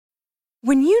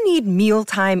When you need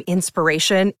mealtime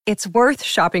inspiration, it's worth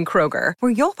shopping Kroger,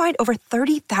 where you'll find over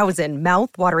 30,000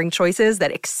 mouth-watering choices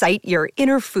that excite your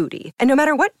inner foodie. And no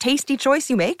matter what tasty choice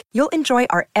you make, you'll enjoy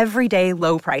our everyday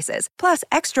low prices, plus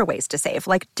extra ways to save,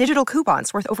 like digital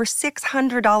coupons worth over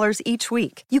 $600 each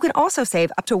week. You can also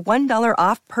save up to $1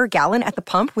 off per gallon at the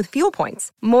pump with fuel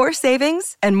points. More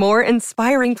savings and more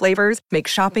inspiring flavors make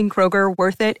shopping Kroger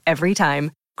worth it every time.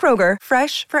 Kroger,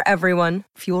 fresh for everyone.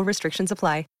 Fuel restrictions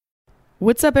apply.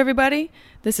 What's up, everybody?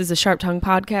 This is a Sharp Tongue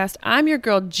Podcast. I'm your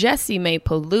girl, Jessie May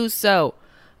Peluso.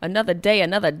 Another day,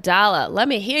 another dollar. Let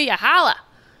me hear you holla.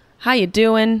 How you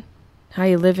doing? How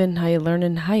you living? How you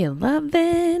learning? How you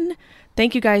loving?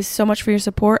 Thank you guys so much for your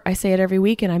support. I say it every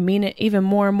week, and I mean it even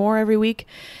more and more every week.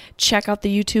 Check out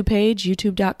the YouTube page,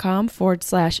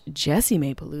 youtube.com/Jessie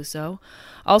May Peluso.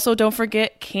 Also, don't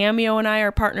forget, Cameo and I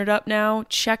are partnered up now.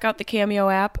 Check out the Cameo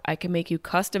app. I can make you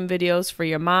custom videos for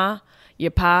your ma, your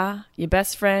pa, your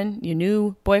best friend, your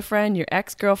new boyfriend, your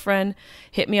ex-girlfriend.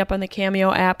 Hit me up on the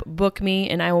Cameo app, book me,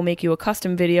 and I will make you a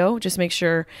custom video. Just make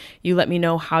sure you let me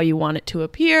know how you want it to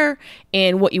appear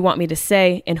and what you want me to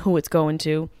say and who it's going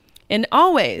to. And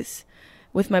always,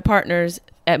 with my partners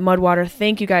at Mudwater,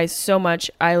 thank you guys so much.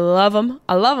 I love them.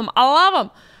 I love them. I love them.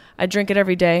 I drink it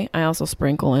every day. I also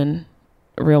sprinkle in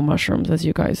real mushrooms, as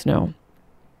you guys know.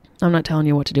 I'm not telling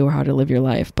you what to do or how to live your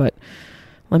life, but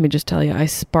let me just tell you, I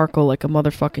sparkle like a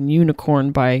motherfucking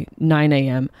unicorn by 9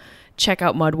 a.m. Check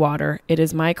out Mudwater. It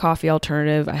is my coffee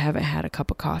alternative. I haven't had a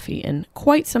cup of coffee in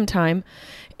quite some time,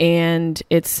 and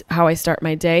it's how I start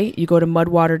my day. You go to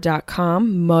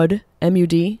mudwater.com, mud,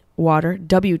 M-U-D, water,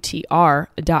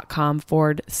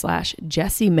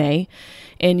 WTR.com/Jessie May,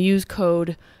 and use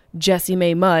code Jessie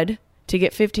May Mud to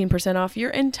get 15% off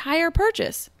your entire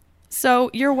purchase. So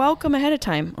you're welcome ahead of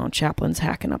time. Oh, Chaplin's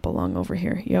hacking up a lung over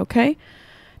here. You okay?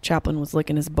 Chaplin was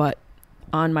licking his butt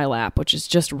on my lap, which is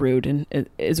just rude and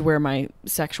is where my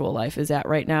sexual life is at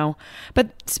right now. But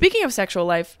speaking of sexual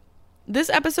life,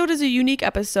 this episode is a unique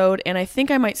episode, and I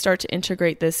think I might start to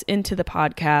integrate this into the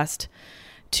podcast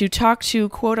to talk to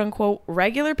quote unquote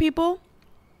regular people,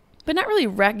 but not really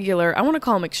regular. I want to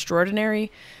call them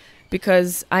extraordinary,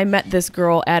 because I met this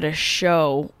girl at a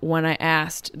show when I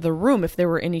asked the room if there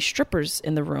were any strippers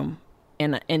in the room.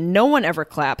 And no one ever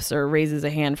claps or raises a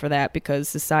hand for that, because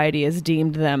society has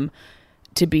deemed them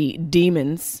to be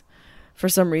demons. For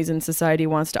some reason, society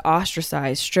wants to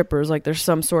ostracize strippers like they're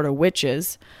some sort of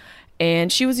witches.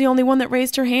 And she was the only one that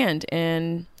raised her hand.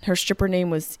 And her stripper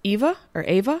name was Ava.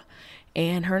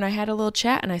 And her and I had a little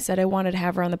chat, and I said I wanted to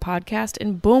have her on the podcast.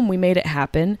 And boom, we made it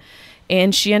happen.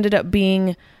 And she ended up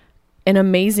being an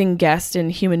amazing guest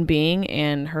and human being,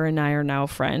 and her and I are now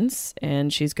friends,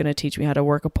 and she's going to teach me how to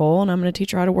work a pole, and I'm going to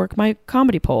teach her how to work my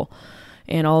comedy pole,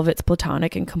 and all of it's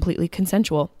platonic and completely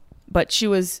consensual. But she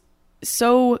was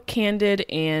so candid,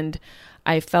 and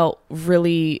I felt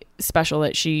really special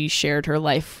that she shared her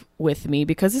life with me,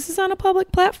 because this is on a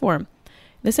public platform.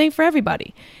 This ain't for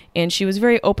everybody. And she was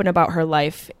very open about her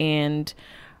life and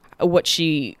how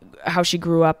she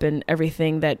grew up and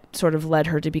everything that sort of led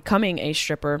her to becoming a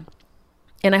stripper.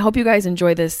 And I hope you guys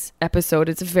enjoy this episode.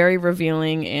 It's very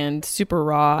revealing and super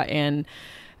raw and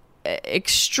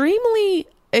extremely,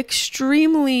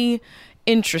 extremely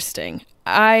interesting.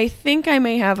 I think I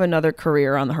may have another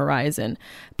career on the horizon,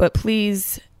 but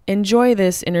please enjoy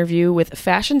this interview with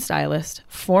fashion stylist,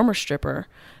 former stripper,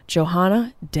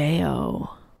 Johanna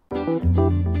Deo.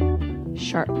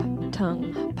 Sharp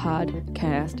Tongue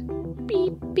Podcast.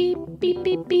 Beep, beep, beep,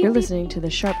 beep, beep. You're listening to the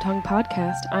Sharp Tongue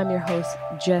Podcast. I'm your host,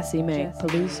 Jessie May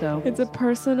Peluso. It's a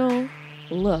personal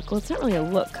look. Well, it's not really a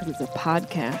look because it's a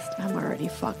podcast. I'm already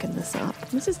fucking this up.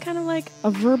 This is kind of like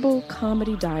a verbal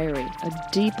comedy diary, a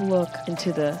deep look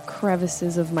into the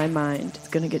crevices of my mind. It's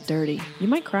gonna get dirty. You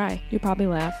might cry. You'll probably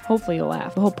laugh. Hopefully you'll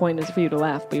laugh. The whole point is for you to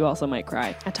laugh, but you also might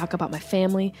cry. I talk about my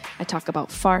family. I talk about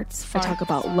farts. I talk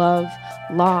about love,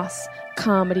 loss,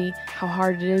 comedy, how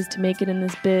hard it is to make it in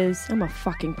this biz. I'm a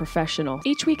fucking professional.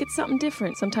 Each week it's something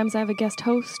different. Sometimes I have a guest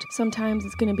host. Sometimes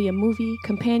it's gonna be a movie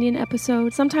companion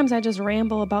episode. Sometimes I just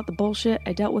ramble about the bullshit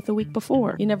I dealt with the week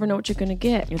before. You never know what you're gonna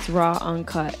get. It's raw,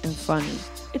 uncut, and funny.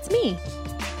 It's me.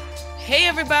 Hey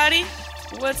everybody,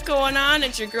 what's going on?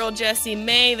 It's your girl Jessie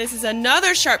May. This is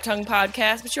another Sharp Tongue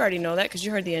Podcast, but you already know that because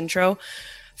you heard the intro.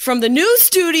 From the new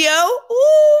studio,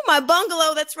 ooh, my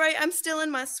bungalow, that's right, I'm still in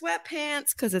my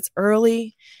sweatpants because it's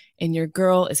early and your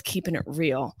girl is keeping it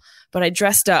real. But I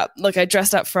dressed up. Look, I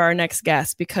dressed up for our next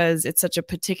guest because it's such a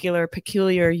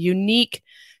peculiar, unique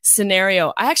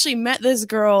scenario. I actually met this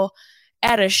girl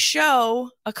at a show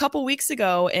a couple weeks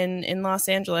ago in Los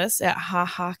Angeles at Ha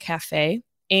Ha Cafe.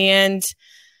 And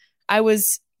I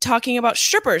was talking about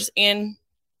strippers, and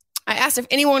I asked if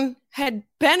anyone had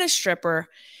been a stripper,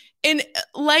 and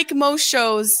like most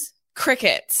shows,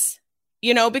 crickets,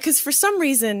 because for some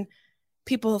reason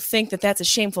people think that that's a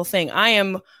shameful thing. I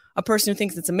am a person who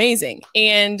thinks it's amazing.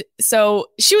 And so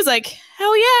she was like,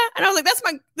 hell yeah. And I was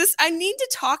like, I need to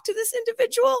talk to this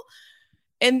individual.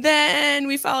 And then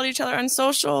we followed each other on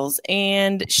socials,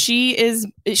 and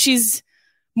she's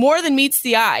more than meets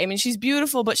the eye. I mean, she's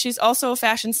beautiful, but she's also a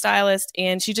fashion stylist,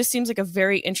 and she just seems like a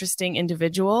very interesting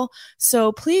individual.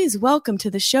 So please welcome to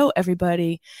the show,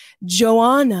 everybody,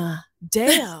 Johanna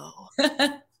Dale.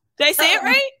 Did I say it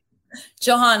right?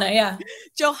 Johanna, yeah.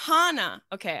 Johanna.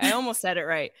 Okay, I almost said it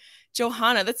right.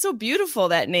 Johanna. That's so beautiful,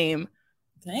 that name.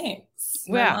 Thanks.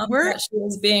 Yeah, she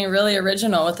was being really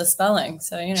original with the spelling.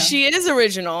 So, She is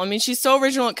original. I mean, she's so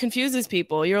original, it confuses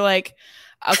people. You're like,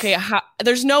 okay,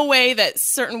 there's no way that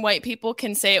certain white people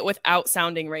can say it without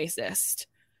sounding racist.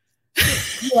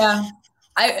 Yeah.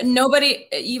 Nobody,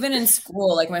 even in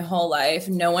school, like my whole life,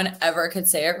 no one ever could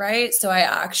say it right. So I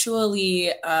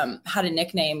actually had a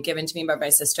nickname given to me by my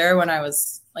sister when I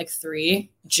was like 3,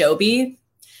 Joby,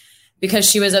 because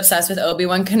she was obsessed with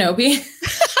Obi-Wan Kenobi.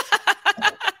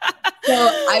 So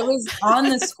I was on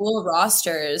the school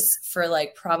rosters for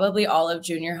like probably all of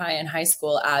junior high and high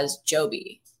school as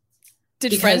Joby.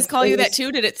 Did friends call you that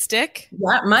too? Did it stick?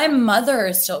 Yeah, my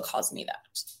mother still calls me that.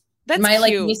 That's my cute.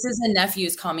 Like nieces and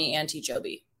nephews call me Auntie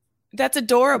Joby. That's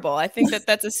adorable. I think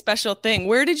that's a special thing.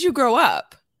 Where did you grow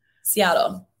up?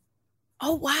 Seattle.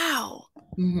 Oh wow.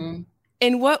 Mm-hmm.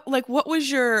 And what was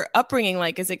your upbringing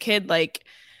like as a kid? Like,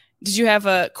 did you have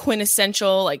a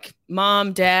quintessential like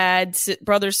mom, dad,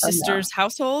 brothers, sisters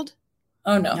household?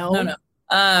 Oh no.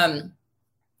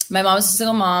 My mom was a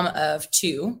single mom of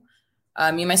 2. Me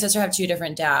and my sister have 2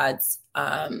 different dads.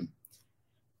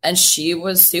 And she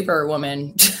was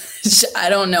superwoman. I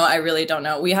don't know. I really don't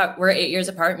know. We're 8 years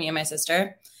apart, me and my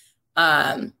sister.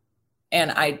 And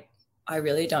I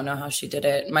really don't know how she did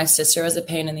it. My sister was a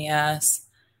pain in the ass.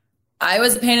 I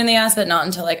was a pain in the ass, but not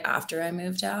until like after I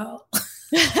moved out.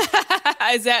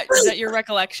 Is that your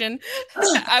recollection?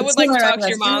 I would like to talk to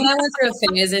your mom. I went through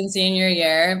a phase in senior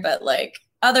year, but like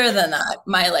other than that,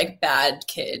 my like bad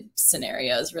kid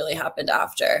scenarios really happened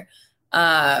after.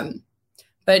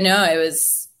 But no, it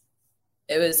was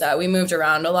we moved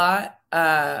around a lot.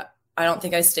 I don't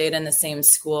think I stayed in the same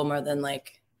school more than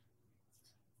like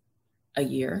a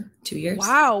year, 2 years.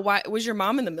 Wow. Why was your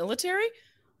mom in the military?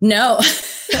 No.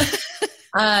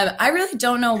 I really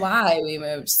don't know why we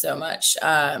moved so much.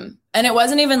 And it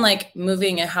wasn't even like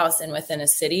moving a house within a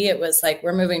city. It was like,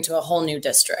 we're moving to a whole new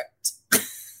district.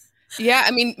 Yeah.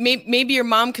 I mean, maybe your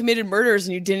mom committed murders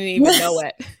and you didn't even know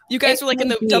it. You guys were like in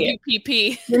the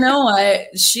WPP. You know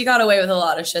what? She got away with a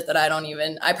lot of shit that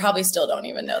I probably still don't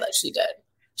even know that she did.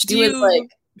 She was like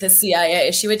the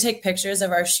CIA. She would take pictures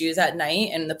of our shoes at night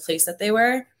and the place that they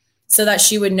were so that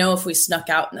she would know if we snuck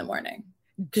out in the morning.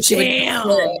 Damn.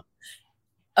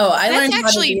 That's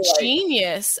actually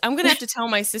genius. I'm going to have to tell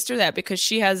my sister that because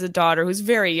she has a daughter who's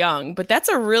very young, but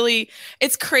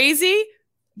it's crazy,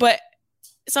 but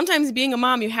sometimes being a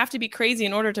mom, you have to be crazy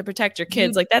in order to protect your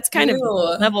kids. Like that's kind of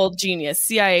level genius,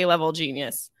 CIA level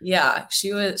genius. Yeah,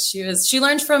 she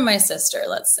learned from my sister,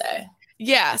 let's say.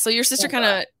 Yeah. So your sister kind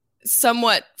of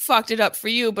somewhat fucked it up for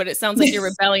you, but it sounds like your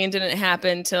rebellion didn't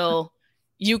happen till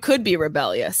you could be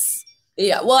rebellious.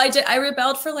 Yeah. Well, I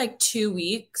rebelled for like 2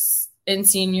 weeks in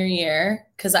senior year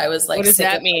because I was like, what does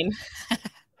that mean?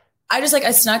 I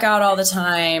snuck out all the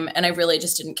time and I really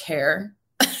just didn't care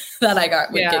that I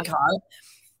would get caught.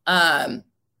 And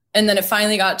then it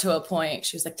finally got to a point.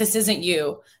 She was like, this isn't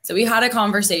you. So we had a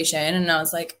conversation and I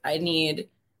was like, I need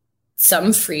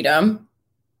some freedom.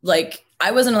 Like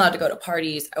I wasn't allowed to go to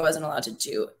parties. I wasn't allowed to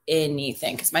do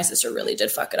anything because my sister really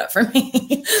did fuck it up for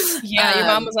me. Yeah. Your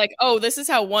mom was like, oh, this is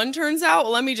how one turns out.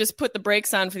 Well, let me just put the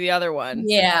brakes on for the other one.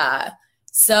 Yeah.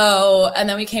 So, and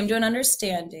then we came to an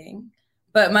understanding,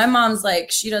 but my mom's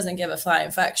like, she doesn't give a flying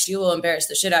fuck. She will embarrass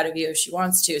the shit out of you if she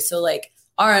wants to. So like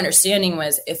our understanding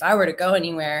was if I were to go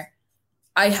anywhere,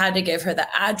 I had to give her the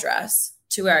address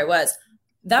to where I was.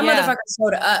 That motherfucker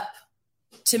showed up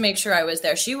to make sure I was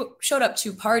there. She showed up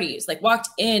to parties, like walked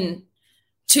in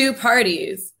to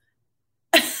parties.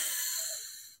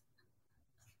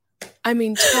 I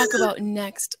mean, talk about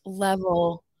next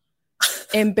level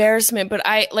embarrassment. But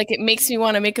it makes me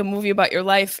want to make a movie about your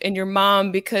life and your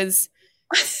mom because,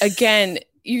 again,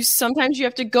 sometimes you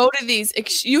have to go to these.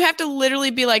 You have to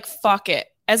literally be like, fuck it.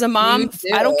 As a mom,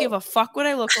 I don't give a fuck what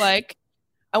I look like.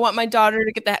 I want my daughter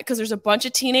to get that because there's a bunch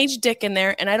of teenage dick in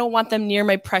there and I don't want them near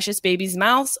my precious baby's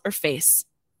mouth or face.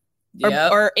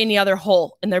 Yep. or any other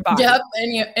hole in their body. Yep.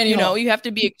 You know, you have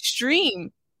to be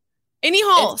extreme. Any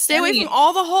hole. Stay away from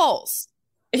all the holes.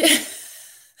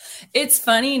 It's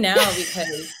funny now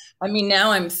because I mean,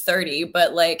 now I'm 30,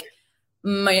 but like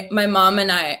my mom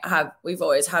and we've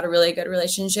always had a really good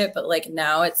relationship, but like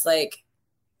now it's like,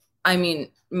 I mean,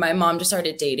 my mom just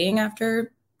started dating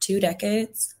after 2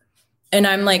 decades and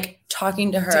I'm like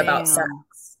talking to her about sex.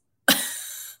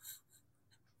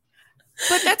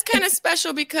 But that's kind of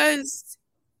special because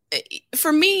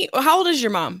for me, how old is your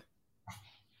mom?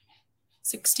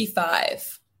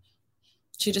 65.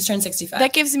 She just turned 65.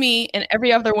 That gives me and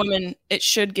every other woman, it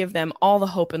should give them all the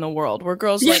hope in the world where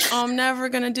girls are like, oh, I'm never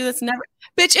going to do this. Never.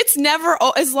 Bitch, it's never.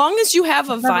 As long as you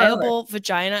have a viable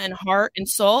vagina and heart and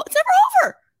soul, it's never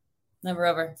over. Never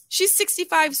over. She's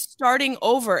 65 starting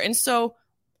over. And so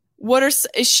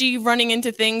is she running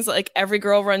into things like every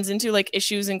girl runs into, like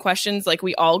issues and questions like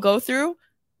we all go through?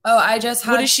 Oh, I just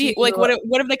had what is she like? What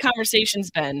have the conversations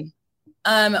been?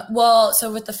 Well,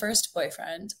 so with the first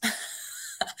boyfriend,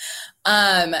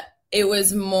 it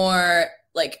was more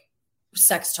like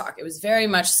sex talk. It was very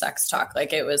much sex talk.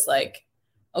 Like it was like,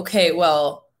 okay,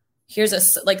 well,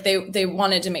 here's like they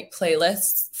wanted to make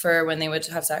playlists for when they would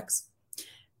have sex.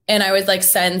 And I would like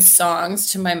send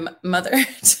songs to my mother.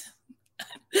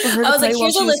 I was like,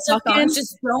 here's a list of songs.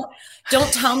 Just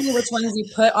don't tell me which ones you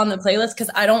put on the playlist because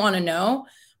I don't want to know.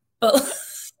 But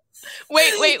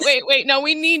wait. No,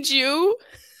 we need you.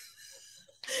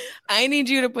 I need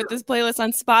you to put this playlist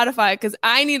on Spotify because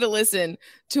I need to listen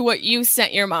to what you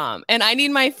sent your mom. And I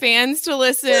need my fans to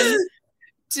listen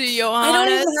to Johanna. I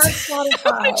don't even have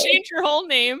Spotify. I'm going to change your whole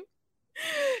name.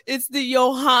 It's the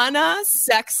Johanna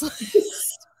Sex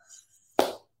List.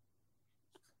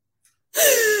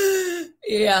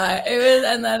 Yeah, it was.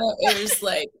 And then it was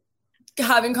like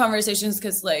having conversations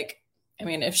because like, I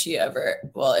mean, if he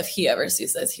ever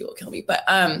sees this, he will kill me. But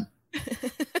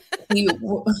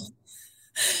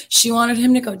she wanted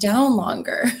him to go down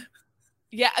longer.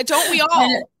 Yeah, don't we all?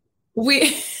 And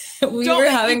we were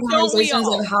having conversations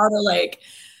of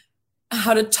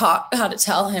how to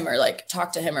tell him or like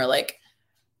talk to him or like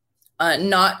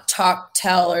not talk,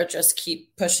 tell, or just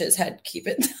push his head, keep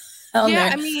it down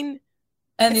there. I mean,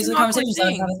 and these are conversations I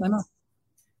would have with my mom.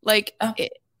 Like,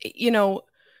 you know,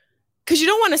 because you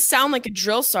don't want to sound like a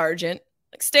drill sergeant.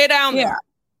 Like, stay down there.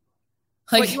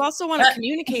 Like, but you also want to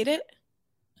communicate it.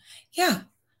 Yeah.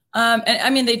 And I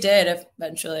mean, they did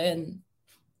eventually, and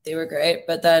they were great.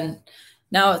 But then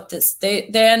now they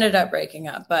ended up breaking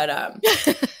up. But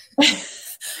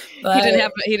but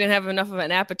he didn't have enough of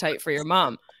an appetite for your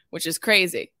mom, which is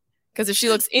crazy. Because if she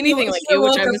looks anything like you,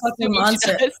 which I'm assuming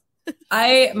monster. She does.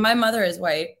 My mother is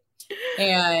white,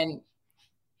 and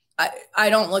I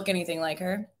don't look anything like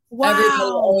her. Wow. Everybody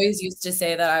always used to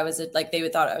say that I was they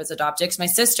would thought I was adopted. Because my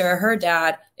sister, her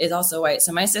dad is also white,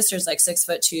 so my sister's like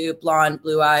 6'2", blonde,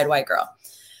 blue-eyed white girl.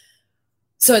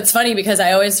 So it's funny because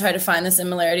I always try to find the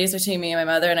similarities between me and my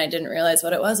mother, and I didn't realize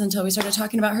what it was until we started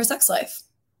talking about her sex life.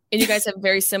 And you guys have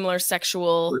very similar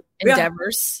sexual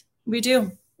endeavors. We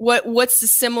do. What's the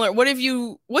similar?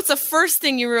 What's the first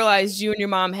thing you realized you and your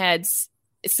mom had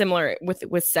similar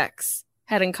with sex,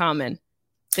 had in common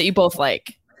that you both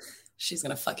like? She's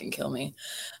gonna fucking kill me.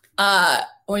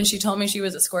 When she told me she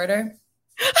was a squirter.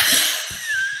 I'm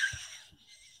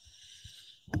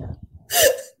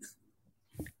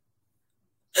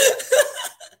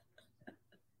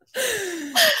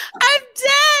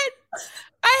dead.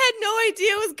 I had no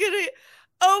idea it was gonna.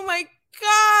 Oh my God.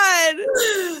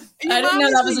 I didn't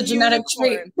know that was a genetic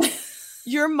trait.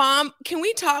 Your mom, can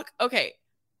we talk? Okay.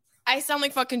 I sound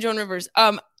like fucking Joan Rivers.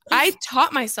 I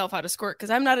taught myself how to squirt because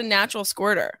I'm not a natural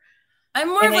squirter. I'm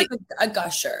more of like a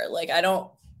gusher. Like I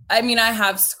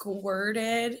have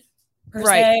squirted per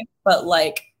se, but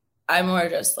like I'm more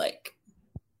just like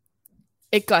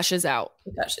it gushes out.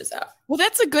 It gushes out. Well,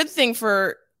 that's a good thing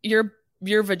for your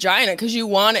vagina because you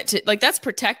want it to, like, that's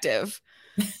protective.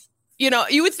 You know,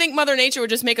 you would think Mother Nature would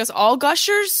just make us all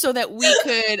gushers so that we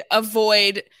could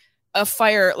avoid a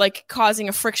fire, like causing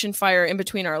a friction fire in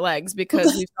between our legs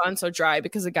because we've gone so dry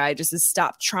because the guy just has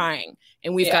stopped trying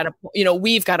and we've got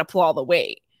to pull all the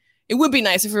weight. It would be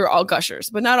nice if we were all gushers,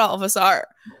 but not all of us are.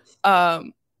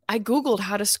 I Googled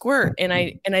how to squirt and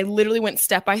I literally went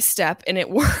step by step and it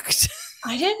worked.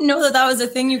 I didn't know that was a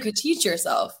thing you could teach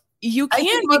yourself. You can. I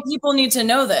think more people need to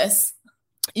know this.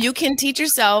 You can teach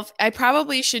yourself. I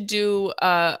probably should do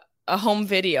a home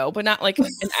video, but not like an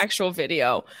actual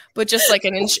video, but just like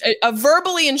a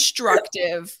verbally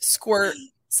instructive squirt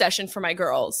session for my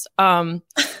girls.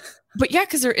 But yeah,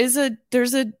 because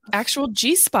there's a actual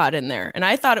G spot in there, and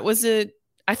I thought it was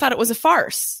a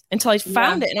farce until I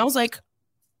found it, and I was like,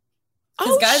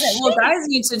 Oh, guys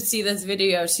need to see this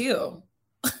video too.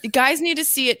 Guys need to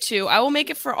see it too. I will make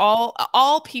it for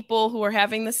all people who are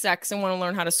having the sex and want to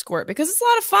learn how to squirt because it's a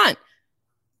lot of fun.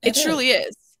 It truly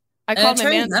is. I called my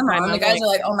man them on. The guys are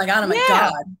like, oh my God, I'm like,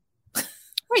 God.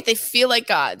 Right. They feel like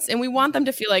gods. And we want them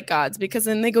to feel like gods because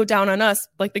then they go down on us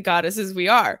like the goddesses we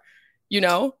are. You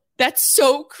know? That's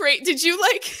so great. Did you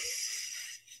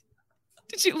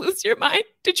lose your mind?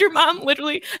 Did your mom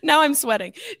literally, now I'm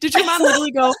sweating. Did your mom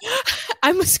literally go,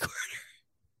 I'm a squirter?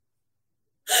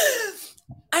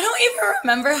 I don't even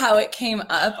remember how it came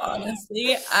up,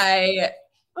 honestly.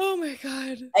 Oh my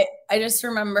God. I just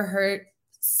remember her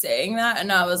saying that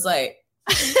and I was like,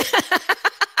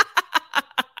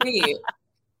 wait.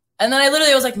 And then I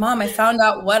literally was like, Mom, I found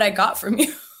out what I got from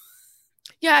you.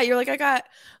 Yeah, you're like, I got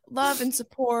love and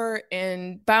support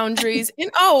and boundaries.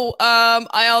 And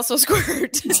I also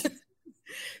squirt.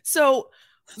 So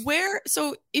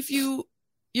if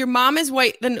your mom is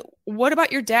white, then what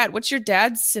about your dad? What's your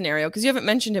dad's scenario? Because you haven't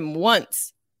mentioned him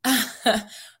once.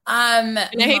 And I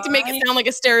hate to make it sound like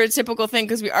a stereotypical thing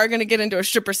because we are going to get into a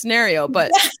stripper scenario,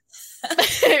 but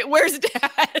where's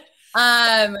dad?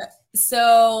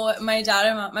 So my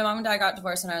mom and dad got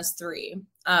divorced when I was 3.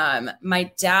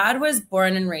 My dad was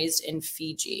born and raised in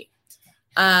Fiji.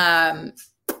 Yeah.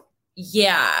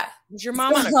 Was your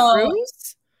mom on a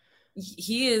cruise?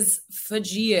 He is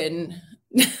Fijian.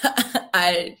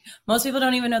 Most people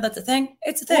don't even know that's a thing.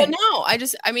 It's a thing. Well, no,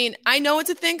 I know it's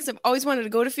a thing because I've always wanted to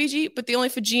go to Fiji, but the only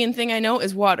Fijian thing I know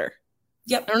is water.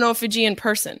 Yep. I don't know a Fijian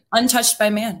person. Untouched by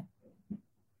man.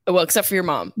 Well, except for your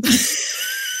mom.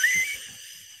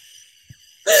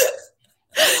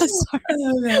 I'm sorry.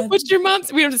 Oh, what's your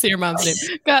mom's? We don't have to say your mom's name.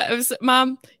 God,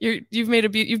 Mom,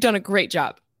 you've done a great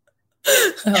job.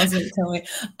 Tell me.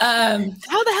 How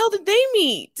the hell did they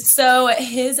meet? So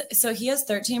he has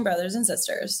 13 brothers and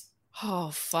sisters.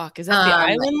 Oh fuck! Is that the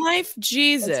island life?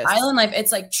 Jesus, it's island life.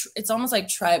 It's like it's almost like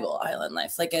tribal island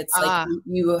life. Like it's like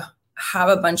you have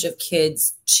a bunch of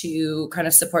kids to kind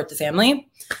of support the family.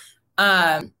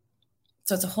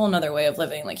 So it's a whole nother way of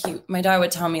living. Like my dad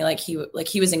would tell me he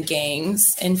was in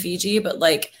gangs in Fiji, but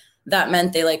like that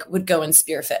meant they like would go and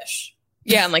spear fish.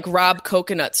 Yeah, and like rob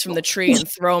coconuts from the tree and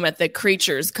throw them at the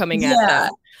creatures coming at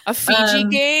them. A Fiji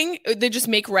gang, they just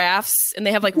make rafts and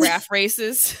they have like raft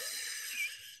races.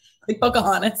 Like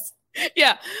Pocahontas.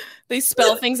 Yeah. They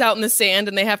spell things out in the sand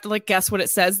and they have to like guess what it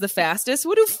says the fastest.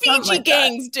 What do Fiji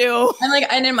gangs do?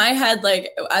 And in my head, like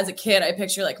as a kid, I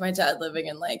picture like my dad living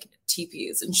in like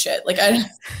teepees and shit. Like I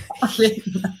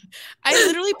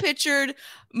literally pictured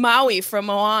Maui from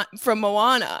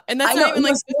Moana, and that's not even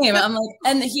like the same. I'm like,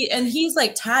 and he's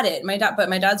like tatted. My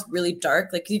dad's really dark.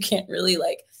 Like you can't really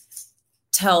like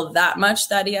tell that much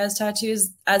that he has tattoos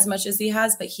as much as he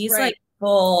has, but he's like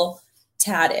full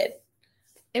tatted.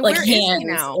 And like where hands is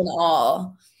he now? And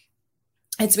all.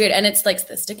 It's weird, and it's like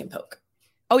the stick and poke.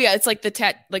 Oh yeah, it's like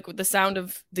like with the sound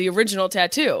of the original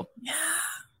tattoo. Yeah.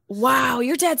 Wow,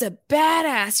 your dad's a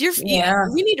badass.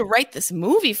 We need to write this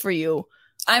movie for you.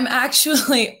 I'm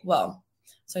actually, so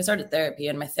I started therapy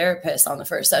and my therapist on the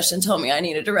first session told me I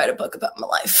needed to write a book about my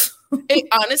life.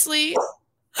 Honestly,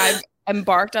 I've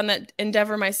embarked on that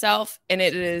endeavor myself and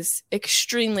it is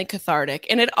extremely cathartic.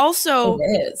 And it also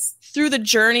is. Through the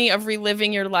journey of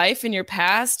reliving your life and your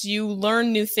past, you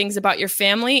learn new things about your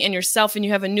family and yourself and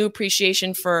you have a new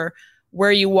appreciation for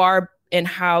where you are and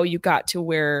how you got to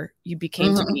where you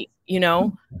became to be, you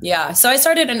know? Yeah. So I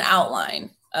started an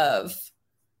outline of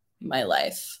my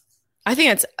life. I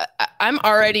think I'm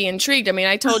already intrigued. I mean,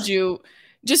 I told you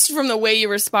just from the way you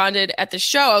responded at the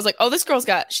show, I was like, oh, this girl's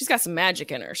she's got some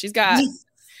magic in her. She's got,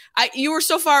 you were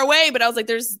so far away, but I was like,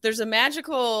 there's a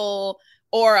magical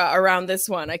aura around this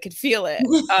one. I could feel it.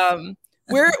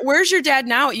 Where's your dad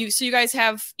now? So you guys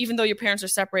have, even though your parents are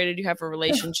separated, you have a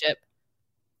relationship.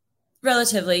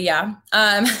 Relatively, yeah.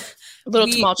 A little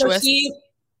tumultuous.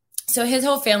 So his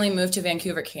whole family moved to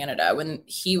Vancouver, Canada when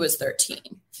he was 13.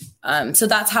 So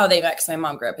that's how they met, because my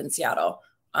mom grew up in Seattle.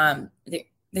 They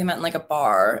met in like a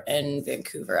bar in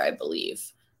Vancouver, I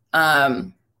believe.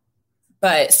 But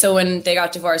so when they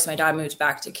got divorced, my dad moved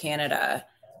back to Canada.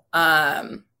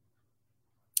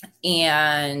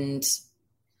 And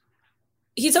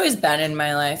he's always been in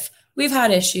my life. We've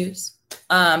had issues.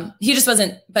 He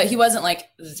wasn't like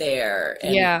there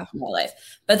in my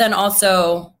life. But then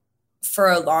also for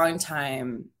a long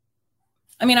time,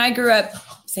 I mean, I grew up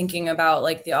thinking about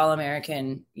like the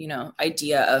all-American,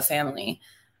 idea of family.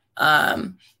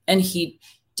 And he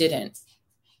didn't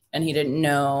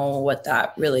know what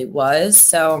that really was.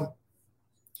 So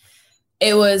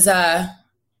it was an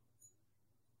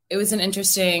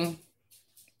interesting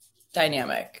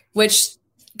dynamic, which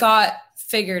got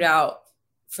figured out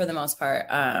for the most part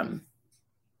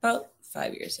about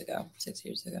 6 years ago.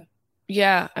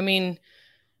 Yeah. I mean,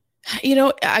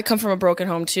 I come from a broken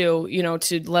home too,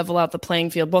 to level out the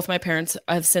playing field. Both my parents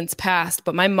have since passed,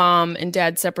 but my mom and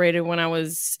dad separated when I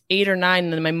was 8 or 9.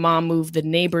 And then my mom moved the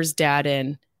neighbor's dad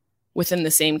in within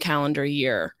the same calendar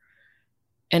year.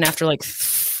 And after like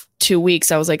 2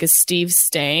 weeks, I was like, is Steve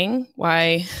staying?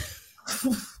 Why?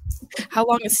 How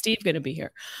long is Steve going to be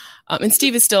here? And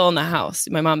Steve is still in the house.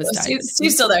 My mom has died.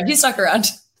 Steve's still there. He stuck around.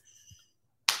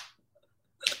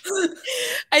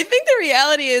 I think the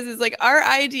reality is like our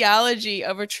ideology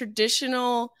of a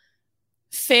traditional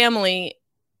family,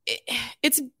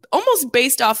 it's almost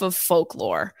based off of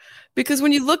folklore. Because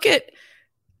when you look at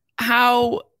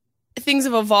how things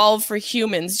have evolved for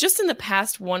humans just in the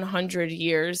past 100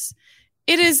 years,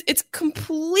 it's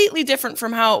completely different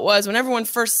from how it was when everyone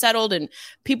first settled and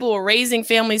people were raising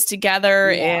families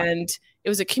together and it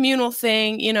was a communal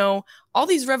thing. All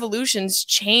these revolutions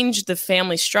changed the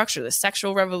family structure, the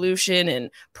sexual revolution and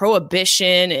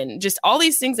prohibition and just all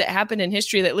these things that happened in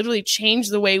history that literally changed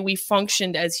the way we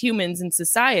functioned as humans in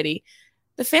society.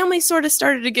 The family sort of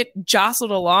started to get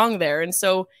jostled along there. And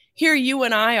so here you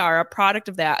and I are a product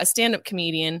of that, a stand-up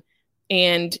comedian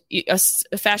and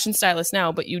a fashion stylist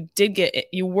now, but you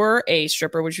were a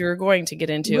stripper, which you were going to get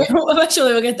into.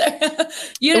 Eventually we'll get there.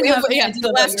 You didn't have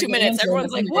the last 2 minutes.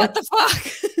 Everyone's like, what the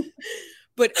fuck?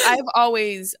 But I've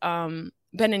always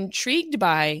been intrigued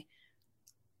by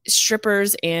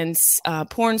strippers and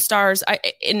porn stars.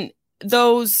 And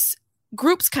those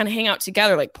groups kind of hang out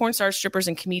together, like porn stars, strippers,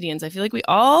 and comedians. I feel like we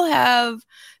all have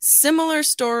similar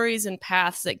stories and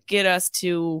paths that get us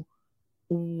to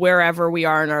wherever we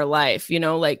are in our life.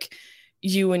 Like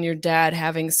you and your dad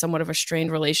having somewhat of a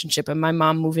strained relationship and my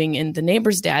mom moving in the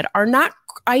neighbor's dad are not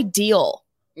ideal.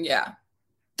 Yeah.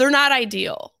 They're not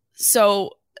ideal.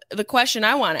 So the question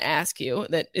I want to ask you,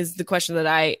 that is the question that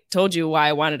I told you why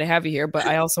I wanted to have you here, but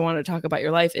I also wanted to talk about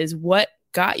your life, is what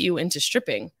got you into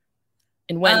stripping?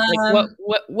 And when,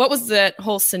 what was that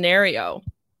whole scenario?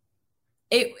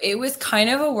 It was kind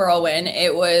of a whirlwind.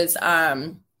 It was,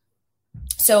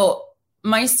 so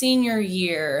my senior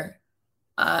year,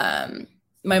 my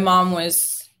mom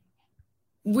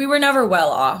we were never well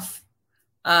off.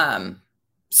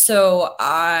 So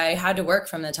I had to work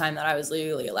from the time that I was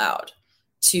legally allowed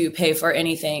to pay for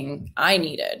anything I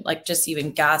needed, like just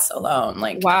even gas alone.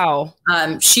 Like, wow.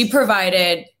 She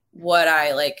provided what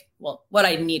I what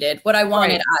I needed, what I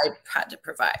wanted, right. I had to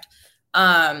provide.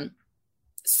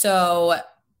 So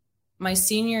my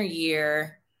senior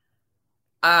year,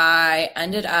 I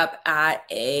ended up at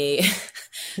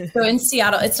so in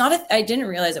Seattle, I didn't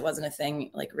realize it wasn't a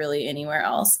thing like really anywhere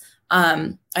else.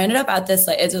 I ended up at this,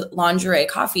 it's a lingerie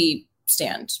coffee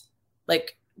stand,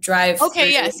 like drive.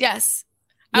 Okay. Yes. Yeah.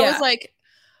 I was like,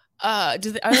 are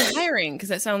they hiring? Because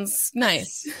that sounds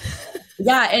nice.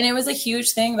 Yeah. And it was a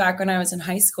huge thing back when I was in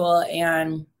high school,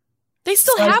 and they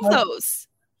still have those.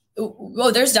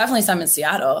 Well, there's definitely some in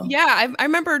Seattle. Yeah. I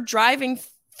remember driving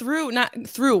through, not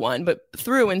through one, but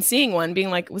through and seeing one being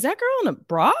like, was that girl in a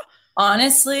bra?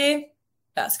 Honestly,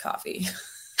 best coffee.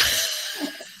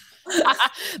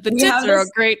 The tips are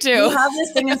great too. We have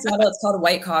this thing in Seattle. It's called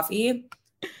white coffee.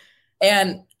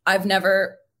 And I've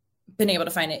never been able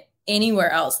to find it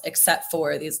anywhere else except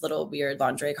for these little weird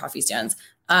lingerie coffee stands.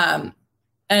 And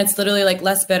it's literally like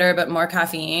less bitter, but more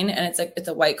caffeine. And it's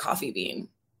a white coffee bean.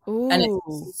 Ooh. And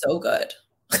it's so good.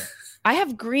 I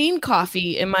have green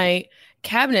coffee in my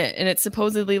cabinet, and it's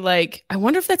supposedly like, I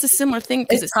wonder if that's a similar thing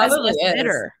because it says less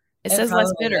bitter. It says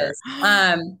less bitter.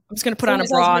 I'm just going to put on a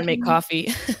bra and make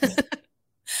coffee.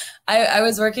 I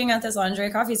was working at this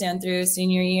lingerie coffee stand through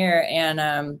senior year,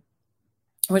 and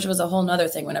which was a whole nother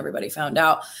thing when everybody found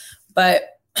out.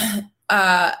 But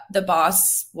the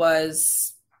boss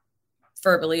was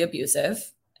verbally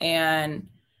abusive. And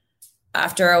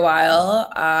after a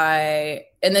while,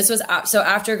 so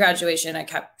after graduation, I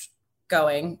kept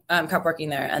going, kept working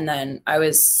there. And then I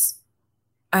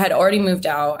had already moved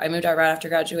out. I moved out right after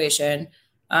graduation.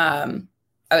 I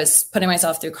was putting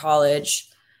myself through college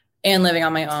and living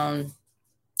on my own.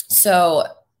 So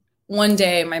one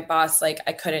day my boss, I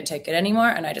couldn't take it anymore.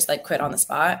 And I just quit on the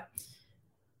spot,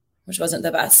 which wasn't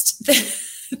the best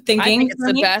thinking. I think it's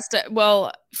the best.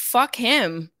 Well, fuck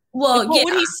him. Well,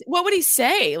 what would he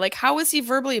say? How was he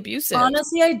verbally abusive?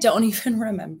 Honestly, I don't even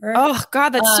remember. Oh God,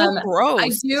 that's so gross. I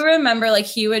do remember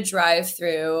he would drive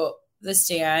through the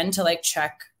stand to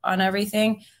check on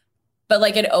everything, but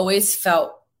it always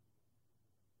felt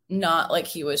not like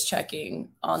he was checking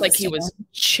on the stand. He was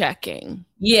checking.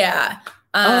 Yeah.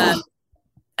 And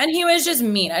he was just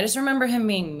mean. I just remember him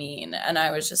being mean, and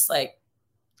I was just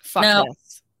fuck no, this.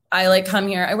 I like come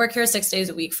here. I work here 6 days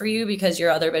a week for you because your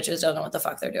other bitches don't know what the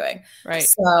fuck they're doing. Right.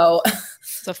 So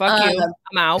fuck you.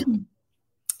 I'm out.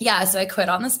 Yeah. So I quit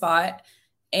on the spot.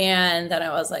 And then I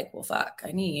was like, well, fuck,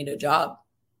 I need a job.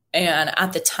 And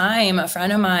at the time, a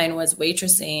friend of mine was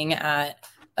waitressing at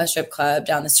a strip club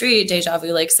down the street, Deja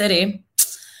Vu Lake City.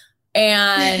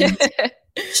 And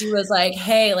she was like,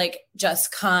 hey, like just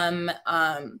come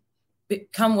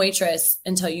waitress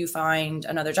until you find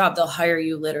another job. They'll hire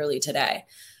you literally today.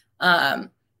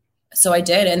 So I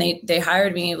did. And they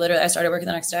hired me literally. I started working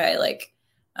the next day. Like,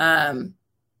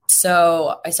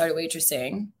 so I started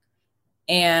waitressing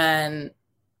and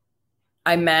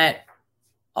I met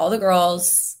all the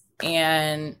girls.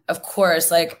 And of course,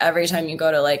 like every time you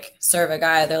go to like serve a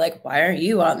guy, they're like, why aren't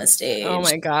you on the stage? Oh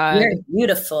my God. You're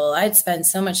beautiful. I'd spend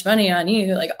so much money on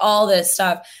you. Like all this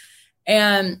stuff.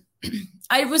 And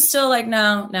I was still like,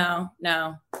 no.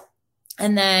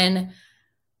 And then,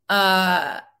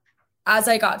 as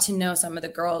I got to know some of the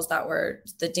girls that were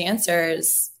the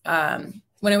dancers,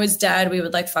 when it was dead, we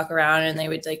would like fuck around and they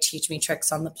would like teach me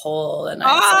tricks on the pole and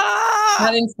I was like,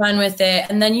 having fun with it.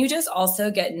 And then you just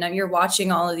also you're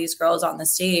watching all of these girls on the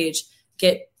stage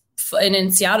and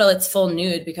in Seattle, it's full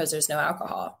nude because there's no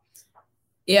alcohol.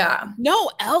 Yeah. No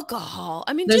alcohol.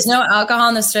 I mean, there's no alcohol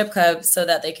in the strip club so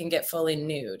that they can get fully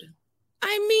nude.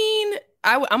 I mean,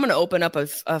 I'm going to open up a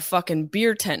fucking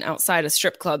beer tent outside of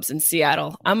strip clubs in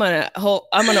Seattle. I'm going to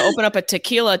open up a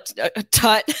tequila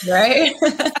tut. Right.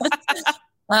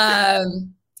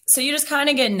 So you just kind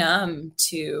of get numb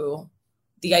to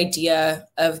the idea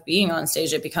of being on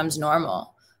stage. It becomes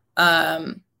normal.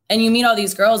 And you meet all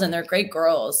these girls and they're great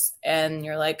girls. And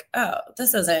you're like, oh,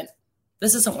 this isn't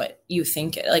what you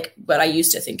think what I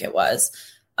used to think it was.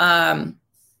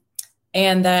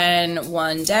 And then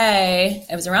one day,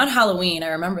 it was around Halloween. I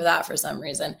remember that for some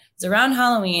reason. It was around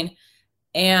Halloween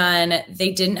and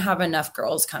they didn't have enough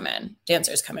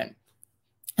dancers come in.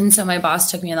 And so my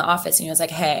boss took me in the office and he was like,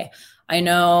 hey, I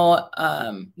know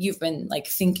you've been like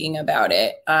thinking about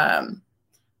it.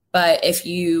 But if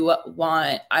you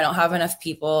want, I don't have enough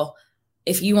people.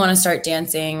 If you want to start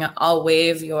dancing, I'll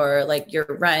waive your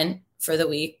rent for the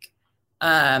week.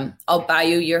 I'll buy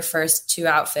you your first 2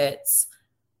 outfits.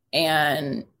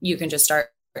 And you can just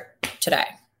start today.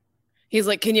 He's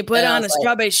like, can you put on a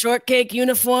strawberry shortcake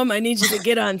uniform? I need you to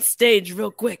get on stage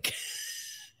real quick.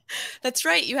 That's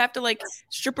right. You have to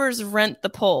strippers rent the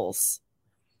poles.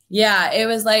 Yeah, it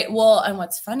was like, well, and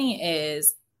what's funny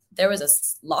is there was a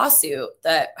lawsuit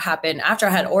that happened after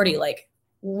I had already left.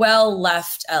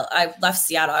 I left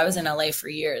Seattle. I was in LA for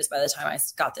years by the time I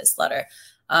got this letter.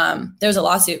 There was a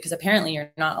lawsuit because apparently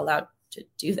you're not allowed to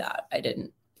do that. I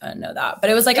didn't know that,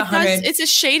 but it was like 100. It's a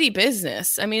shady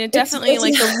business. I mean, it definitely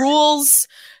the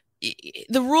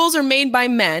rules are made by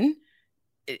men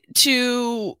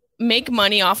to make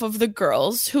money off of the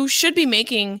girls who should be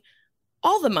making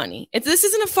all the money. This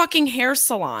isn't a fucking hair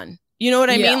salon. You know what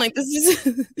I mean? Like this is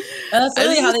that's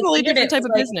really how they totally different type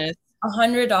of like business.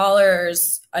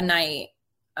 $100 a night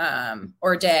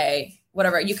or day,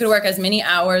 whatever. You could work as many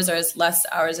hours or as less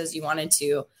hours as you wanted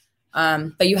to,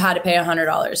 but you had to pay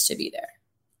 $100 to be there.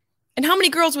 And how many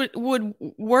girls would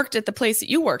worked at the place that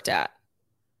you worked at?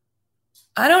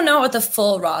 I don't know what the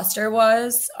full roster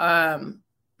was,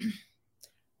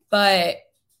 but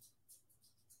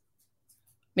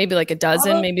maybe like a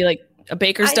dozen, maybe like a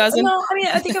baker's dozen. No, I mean,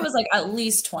 I think it was at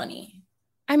least 20.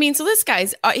 I mean, so this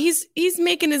guy's he's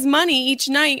making his money each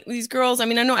night. These girls. I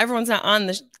mean, I know everyone's not on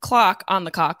the clock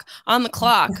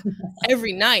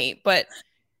every night, but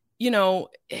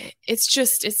it's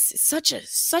such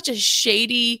a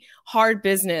shady, hard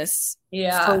business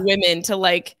for women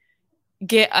to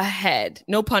get ahead.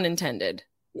 No pun intended.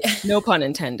 No pun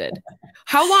intended.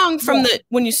 How long from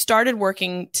when you started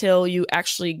working till you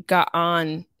actually got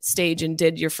on stage and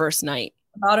did your first night?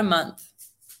 About a month.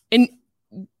 And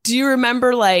do you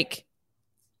remember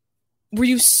were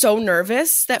you so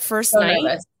nervous that first night?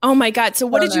 Nervous. Oh my God. So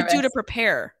what did you do to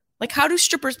prepare? How do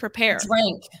strippers prepare?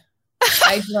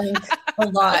 I drank a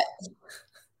lot.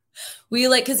 We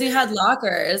because we had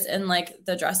lockers in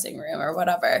the dressing room or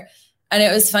whatever. And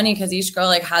it was funny because each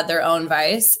girl had their own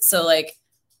vice. So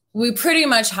we pretty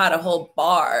much had a whole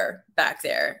bar back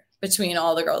there between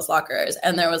all the girls' lockers.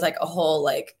 And there was a whole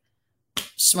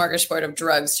smorgasbord of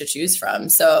drugs to choose from.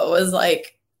 So it was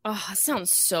oh, that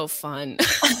sounds so fun.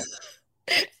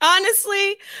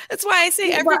 Honestly, that's why I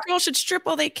say every girl should strip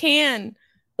while they can.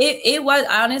 It was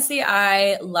honestly,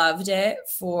 I loved it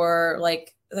for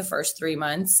the first 3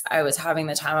 months. I was having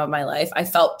the time of my life. I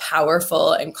felt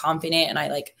powerful and confident, and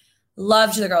I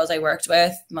loved the girls I worked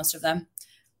with, most of them.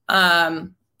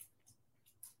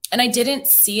 And I didn't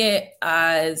see it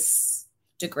as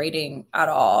degrading at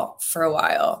all for a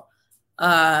while.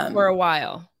 For a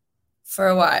while. For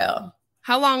a while.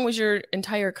 How long was your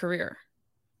entire career?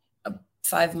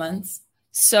 5 months.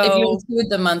 So if you include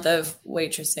the month of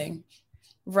waitressing.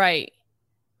 Right.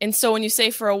 And so when you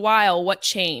say for a while, what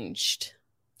changed?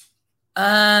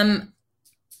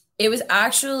 It was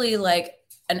actually like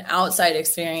an outside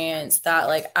experience that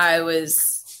like I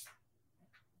was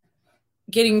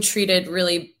getting treated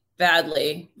really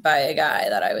badly by a guy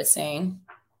that I was seeing.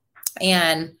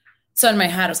 And so in my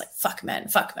head, I was like, fuck men,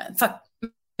 fuck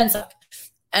suck.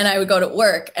 And I would go to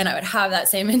work and I would have that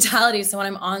same mentality. So when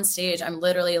I'm on stage, I'm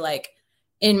literally like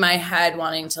in my head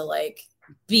wanting to like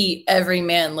beat every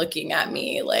man looking at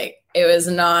me. Like it was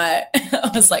not,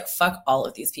 I was like, fuck all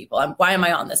of these people. Why am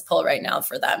I on this pole right now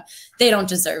for them? They don't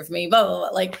deserve me, blah, blah, blah.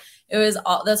 Like it was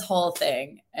all this whole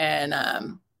thing.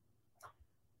 And,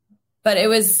 but it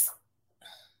was,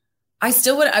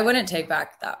 I wouldn't take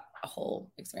back that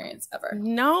whole experience ever.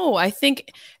 No, I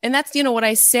think, and that's, what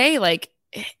I say, like,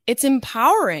 it's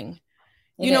empowering.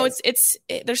 There's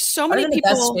so many people.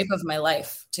 The best shape of my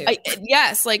life too.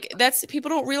 Yes. Like people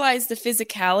don't realize the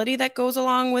physicality that goes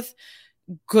along with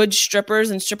good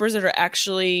strippers and strippers that are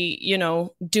actually,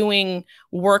 doing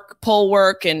pole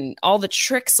work and all the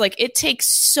tricks. Like it takes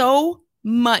so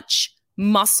much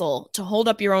muscle to hold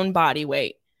up your own body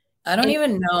weight. I don't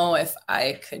even know if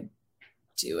I could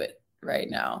do it right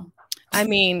now. I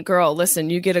mean, girl,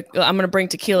 listen, I'm going to bring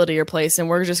tequila to your place and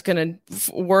we're just going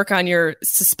to work on your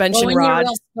suspension rod. You're a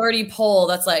real sturdy pole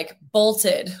that's like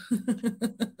bolted.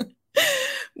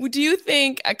 Do you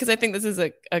think, because I think this is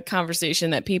a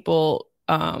conversation that people,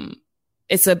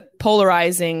 it's a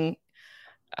polarizing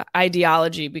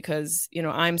ideology because,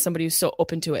 I'm somebody who's so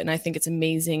open to it and I think it's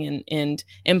amazing and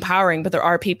empowering, but there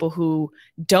are people who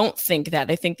don't think that.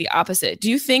 They think the opposite. Do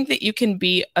you think that you can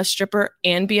be a stripper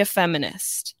and be a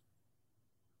feminist?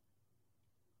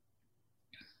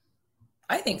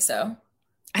 I think so.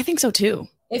 I think so too.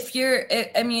 If you're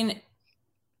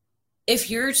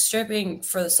stripping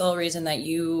for the sole reason that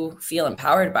you feel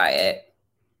empowered by it,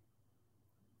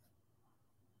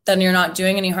 then you're not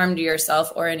doing any harm to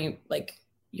yourself or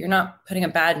you're not putting a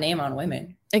bad name on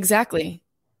women. Exactly.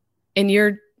 And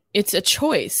it's a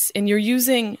choice and you're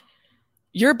using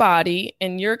your body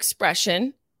and your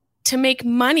expression to make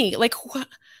money. Like,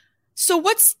 so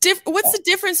what's the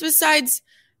difference besides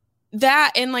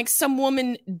that and like some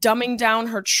woman dumbing down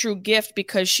her true gift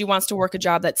because she wants to work a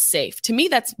job that's safe? To me,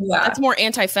 that's more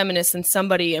anti-feminist than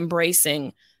somebody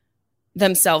embracing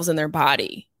themselves and their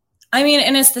body. I mean,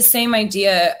 and it's the same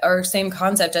idea or same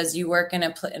concept as you work in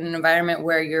an environment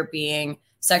where you're being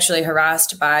sexually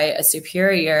harassed by a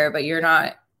superior, but you're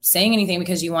not saying anything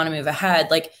because you want to move ahead.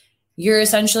 Like you're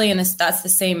essentially that's the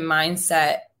same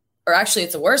mindset, or actually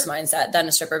it's a worse mindset than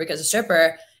a stripper because a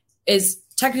stripper is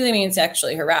technically being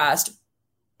sexually harassed,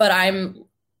 but I'm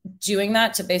doing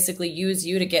that to basically use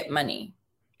you to get money.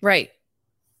 Right.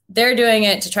 They're doing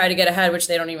it to try to get ahead, which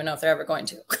they don't even know if they're ever going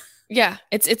to. Yeah.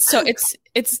 It's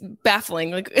baffling.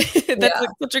 Like that's like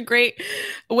such a great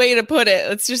way to put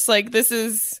it. It's just like,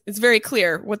 it's very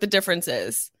clear what the difference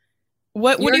is.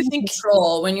 What do you think?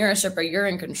 Control. When you're a stripper, you're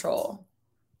in control.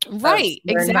 Right.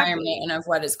 Of your environment and of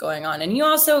what is going on. And you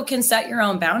also can set your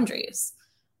own boundaries.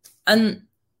 And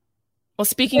well,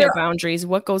 speaking of boundaries,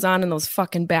 what goes on in those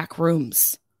fucking back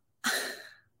rooms?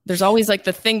 There's always like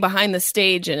the thing behind the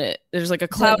stage in it. There's like a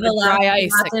cloud of dry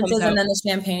ice that comes out. And then the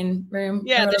champagne room.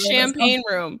 Yeah, the champagne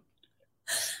room.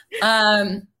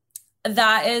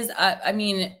 That is, I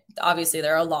mean, obviously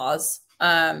there are laws,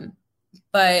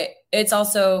 but it's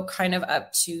also kind of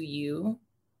up to you,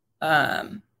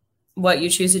 what you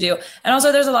choose to do. And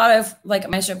also there's a lot of like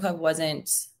my strip club wasn't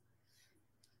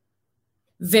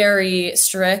very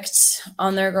strict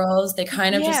on their girls. They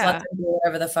kind of just let them do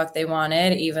whatever the fuck they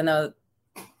wanted, even though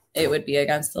it would be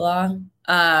against the law.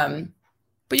 But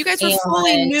you guys were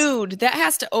fully nude. That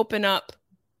has to open up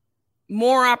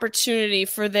more opportunity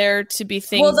for there to be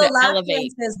things that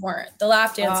elevate. The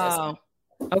lap dances weren't.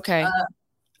 Okay.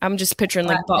 I'm just picturing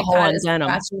like butthole on denim.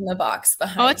 In the box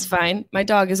behind. Oh, it's fine. My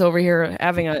dog is over here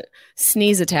having a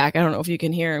sneeze attack. I don't know if you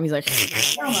can hear him. He's like.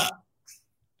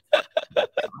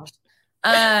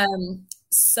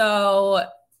 So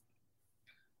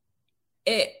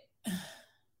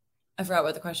I forgot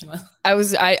what the question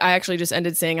was. I actually just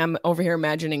ended saying I'm over here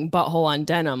imagining butthole on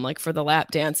denim, like for the lap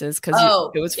dances. Cause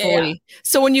it was fully. Yeah.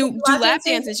 So when you do lap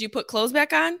dances, you put clothes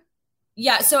back on?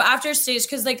 Yeah. So after stage,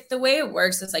 cause like the way it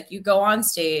works is like you go on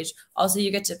stage. Also you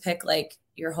get to pick like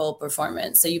your whole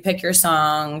performance. So you pick your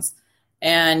songs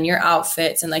and your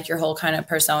outfits and like your whole kind of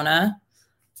persona.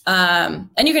 And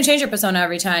you can change your persona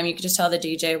every time. You can just tell the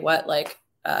DJ what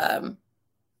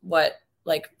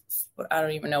I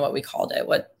don't even know what we called it,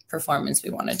 what performance we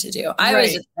wanted to do. I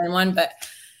always just find one, but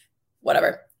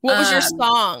whatever. What was your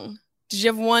song? Did you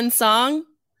have one song?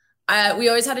 We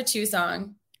always had a 2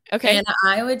 song. Okay. And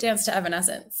I would dance to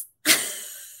Evanescence.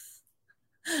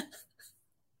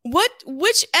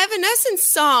 Which Evanescence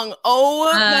song?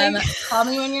 Oh, Call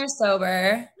Me When You're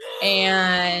Sober.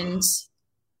 And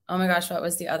oh my gosh, what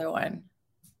was the other one?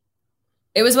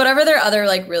 It was whatever their other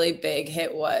like really big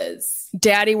hit was.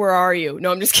 Daddy, Where Are You?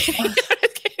 No, I'm just kidding.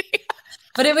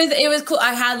 But it was cool.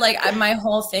 I had like my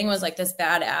whole thing was like this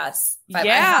badass vibe.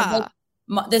 Yeah. I had,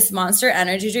 like, this Monster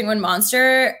energy drink. When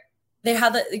Monster, they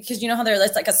had because you know how they're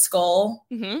like a skull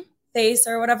face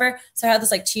or whatever. So I had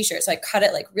this like t-shirt. So I cut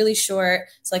it like really short.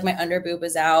 So like my under boob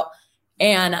was out,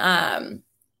 and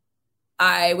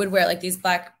I would wear like these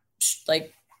black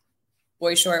like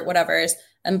boy short whatevers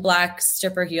and black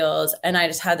stripper heels, and I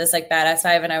just had this like badass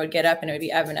vibe. And I would get up and it would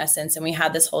be Evanescence, and we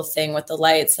had this whole thing with the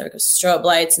lights, like strobe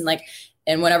lights, and like.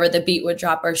 And whenever the beat would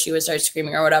drop or she would start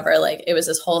screaming or whatever, like it was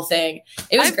this whole thing.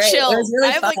 It was great. Chills. It was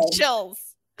really fun. I have like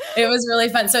chills. It was really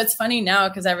fun. So it's funny now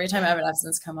because every time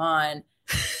Evanescence come on,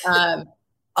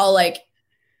 I'll like,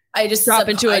 I just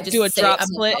do a drop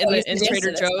split in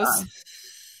Trader Joe's.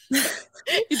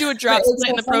 You do a drop split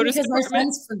in the produce department. My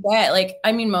friends forget. Like,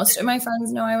 I mean, most of my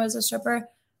friends know I was a stripper.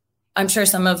 I'm sure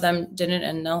some of them didn't,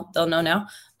 and they'll know now.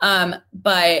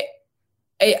 But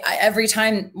I every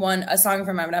time a song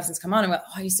from Evanescence come on, I'm like,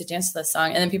 oh, I used to dance to this song.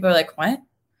 And then people are like, what? What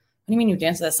do you mean you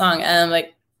danced to that song? And I'm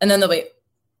like, and then they'll be,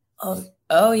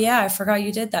 oh yeah, I forgot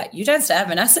you did that. You danced to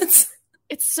Evanescence?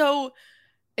 It's so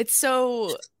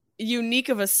unique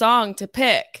of a song to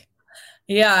pick.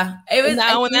 Yeah. It was.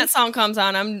 Now when that song comes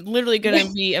on, I'm literally going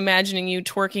to be imagining you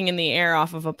twerking in the air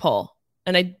off of a pole.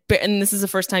 And this is the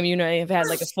first time you and I have had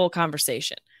like a full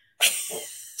conversation.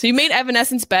 So you made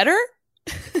Evanescence better?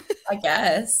 I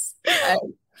guess.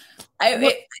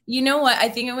 You know what? I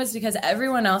think it was because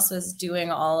everyone else was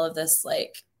doing all of this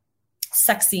like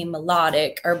sexy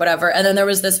melodic or whatever. And then there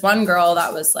was this one girl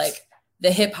that was like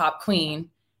the hip hop queen,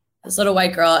 this little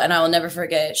white girl. And I will never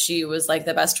forget. She was like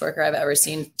the best twerker I've ever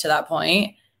seen to that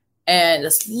point. And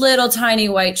this little tiny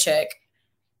white chick,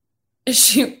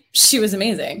 she was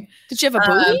amazing. Did she have a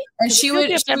booty? And she would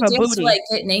dance to like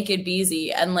Get Naked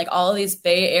Beezy and like all of these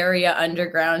Bay Area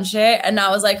underground shit. And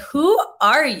I was like, who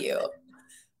are you?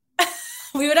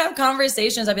 We would have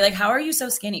conversations. I'd be like, how are you so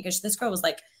skinny? Because this girl was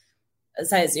like a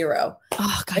size 0.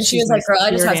 Oh God, and she was like, girl, I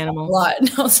just have sex a lot.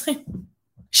 And I was like,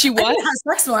 she what? I have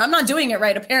sex more. I'm not doing it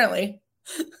right, apparently.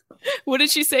 What did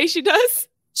she say she does?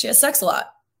 She has sex a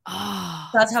lot. Oh.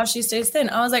 That's how she stays thin.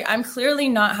 I was like, I'm clearly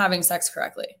not having sex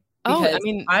correctly. Because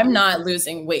I'm not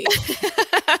losing weight.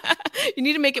 You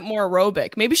need to make it more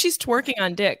aerobic. Maybe she's twerking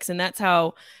on dicks, and that's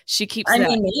how she keeps. I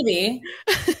mean, maybe.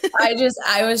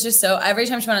 I was just so every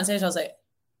time she went on stage, I was like,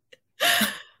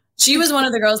 she was one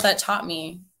of the girls that taught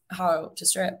me how to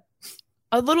strip.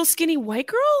 A little skinny white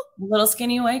girl. Little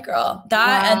skinny white girl.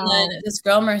 That wow. And then this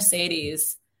girl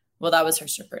Mercedes. Well, that was her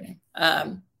stripper name.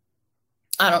 I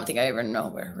don't think I even know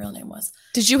what her real name was.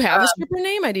 Did you have a stripper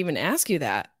name? I didn't even ask you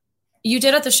that. You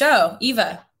did at the show,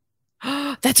 Eva.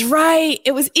 That's right.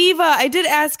 It was Eva. I did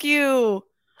ask you.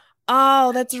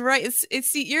 Oh, that's right.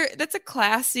 That's a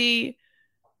classy.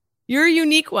 You're a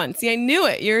unique one. See, I knew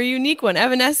it. You're a unique one.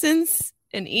 Evanescence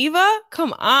and Eva.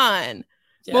 Come on.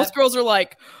 Yeah. Most girls are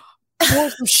like, pour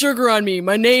some sugar on me.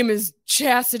 My name is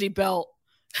Chastity Belt.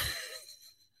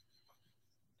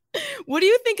 What do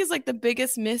you think is like the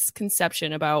biggest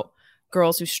misconception about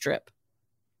girls who strip?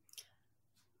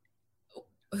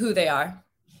 Who they are.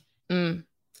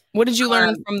 What did you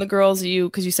learn from the girls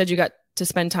because you said you got to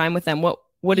spend time with them?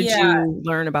 What did you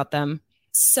learn about them?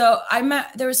 So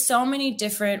there was so many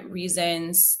different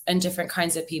reasons and different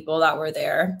kinds of people that were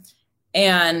there.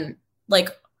 And like,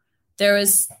 there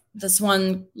was this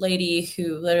one lady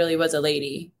who literally was a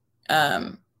lady.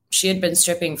 She had been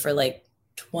stripping for like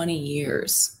 20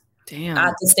 years. Damn.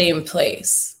 At the same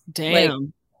place. Damn. Like,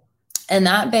 and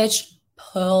that bitch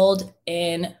pulled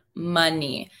in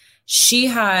money. She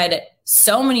had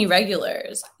so many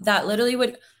regulars that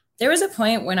literally there was a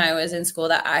point when I was in school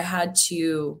that I had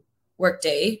to work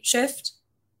day shift.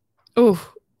 Ooh.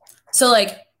 So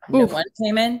like no one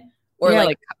came in or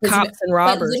like cops and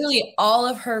robbers. But literally all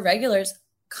of her regulars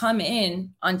come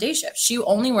in on day shift. She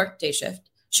only worked day shift.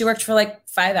 She worked for like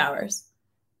 5 hours.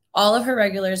 All of her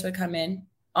regulars would come in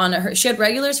on her. She had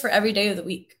regulars for every day of the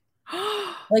week.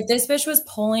 Like this bitch was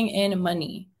pulling in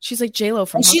money. She's like J-Lo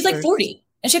from Hustlers. She's like 40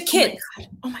 and she had kids.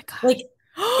 Oh my God. Like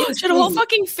she had a whole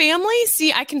fucking family.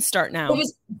 See, I can start now.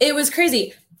 It was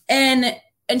crazy.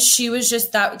 And she was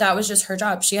just that was just her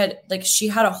job. She had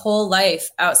a whole life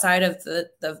outside of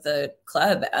the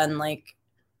club, and like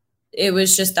it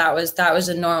was just that was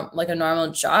a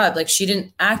normal job. Like she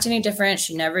didn't act any different.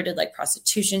 She never did like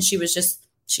prostitution.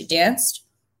 She danced,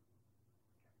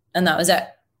 and that was it.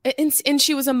 And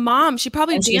she was a mom. She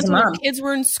probably danced when her kids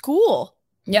were in school.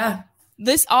 Yeah.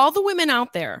 All the women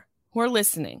out there who are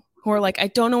listening, who are like, I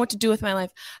don't know what to do with my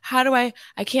life. How do I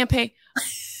can't pay.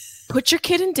 Put your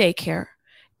kid in daycare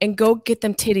and go get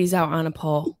them titties out on a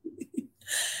pole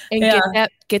and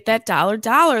get that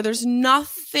dollar. There's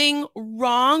nothing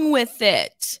wrong with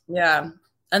it. Yeah.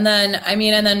 And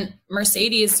then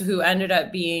Mercedes, who ended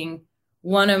up being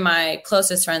one of my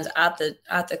closest friends at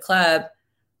the club,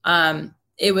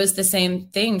 it was the same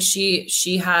thing.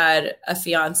 She had a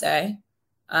fiance.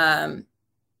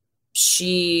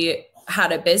 She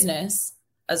had a business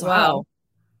as well.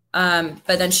 But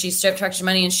then she stripped for extra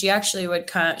money, and she actually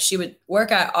she would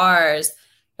work at ours,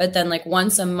 but then like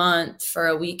once a month for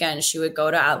a weekend, she would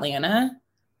go to Atlanta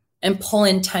and pull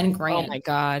in 10 grand. Oh my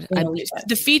God.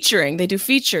 The featuring, they do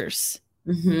features.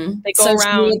 Mm-hmm. They go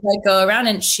around. She would go around,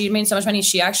 and she made so much money.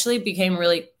 She actually I became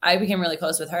really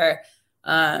close with her.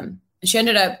 She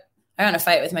ended up, I got in a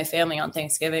fight with my family on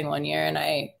Thanksgiving one year, and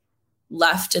I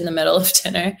left in the middle of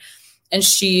dinner, and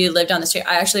she lived on the street.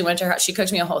 I actually went to her house. She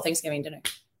cooked me a whole Thanksgiving dinner.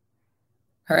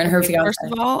 Her and her fiance. First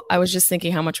of all, I was just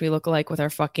thinking how much we look alike with our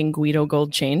fucking Guido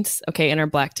gold chains. Okay. And our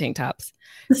black tank tops.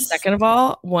 Second of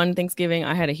all, one Thanksgiving,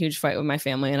 I had a huge fight with my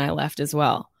family and I left as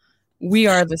well. We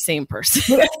are the same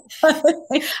person.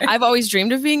 I've always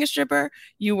dreamed of being a stripper.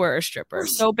 You were a stripper.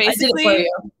 So basically,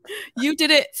 you did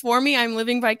it for me. I'm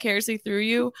living vicariously through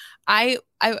you. I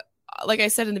like I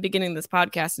said in the beginning of this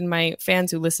podcast, and my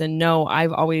fans who listen know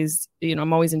I'm always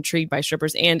intrigued by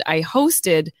strippers. And I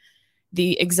hosted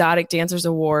the Exotic Dancers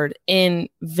Award in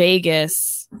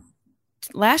Vegas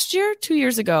last year, 2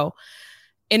 years ago.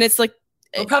 And it's like,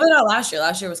 probably not last year.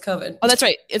 Last year was COVID. Oh, that's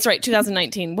right. It's right.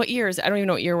 2019. What year is it? I don't even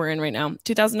know what year we're in right now.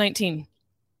 2019.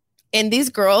 And these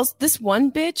girls, this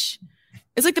one bitch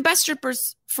is like the best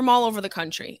strippers from all over the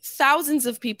country. Thousands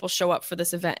of people show up for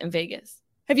this event in Vegas.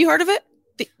 Have you heard of it?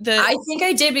 I think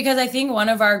I did, because I think one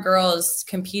of our girls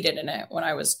competed in it when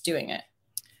I was doing it.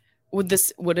 Would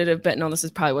it have been? No,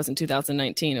 probably wasn't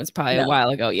 2019. It was probably a while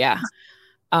ago. Yeah.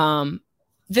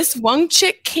 This one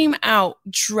chick came out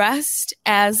dressed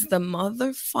as the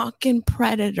motherfucking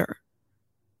Predator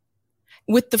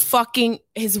with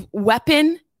his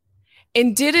weapon,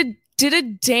 and did a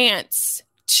dance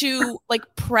to like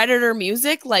Predator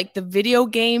music, like the video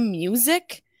game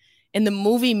music and the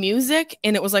movie music.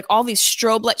 And it was like all these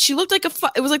strobe lights. She looked like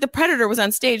it was like the Predator was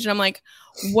on stage, and I'm like,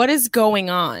 what is going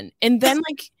on? And then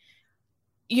like,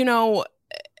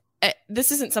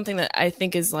 this isn't something that I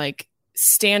think is like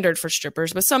standard for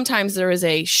strippers, but sometimes there is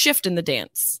a shift in the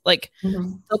dance. Like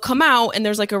they'll come out and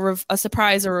there's like a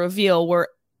surprise or a reveal where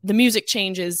the music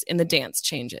changes and the dance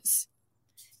changes.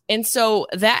 And so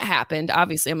that happened.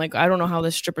 Obviously, I'm like, I don't know how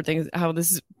this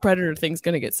Predator thing's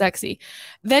going to get sexy.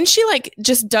 Then she like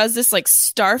just does this like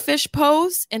starfish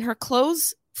pose, and her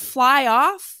clothes fly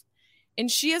off, and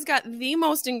she has got the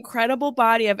most incredible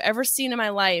body I've ever seen in my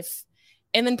life.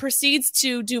 And then proceeds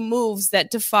to do moves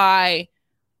that defy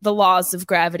the laws of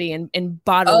gravity and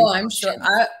bodily. Oh, I'm sure.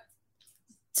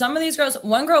 Some of these girls,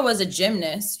 one girl was a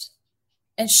gymnast,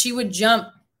 and she would jump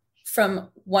from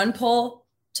one pole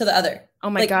to the other. Oh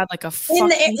my God, like a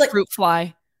fucking fruit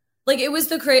fly. Like it was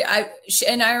the crazy. I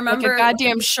remember like a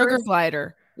goddamn sugar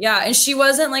glider. Yeah, and she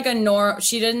wasn't like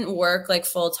she didn't work like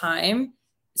full time.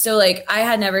 So like I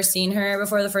had never seen her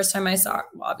before the first time I saw her.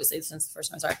 Well, obviously since the first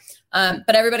time I saw her.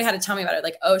 But everybody had to tell me about it.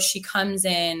 Like, oh, she comes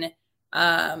in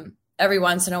every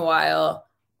once in a while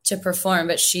to perform,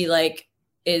 but she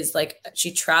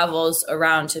she travels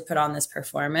around to put on this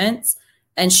performance,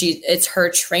 and it's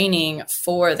her training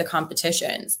for the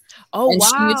competitions. Oh, and wow.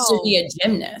 She used to be a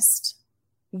gymnast.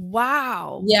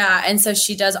 Wow. Yeah. And so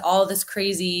she does all this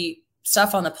crazy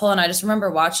stuff on the pole. And I just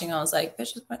remember watching, I was like,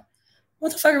 bitch,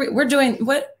 what the fuck we're doing?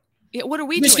 What? Yeah, what are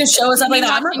we doing? You're just gonna show us up like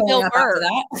that? I'm not going up after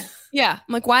that. Yeah.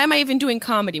 I'm like, why am I even doing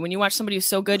comedy? When you watch somebody who's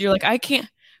so good, you're like, I can't.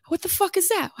 What the fuck is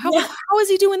that? How is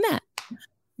he doing that?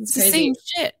 It's the same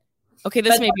shit. Okay,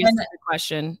 this may be a stupid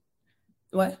question.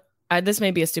 What? This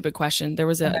may be a stupid question.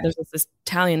 There's this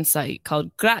Italian site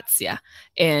called Grazia,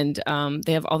 and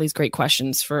they have all these great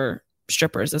questions for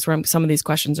strippers. That's where some of these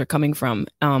questions are coming from.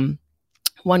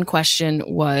 One question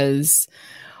was,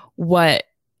 what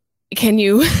can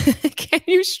you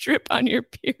strip on your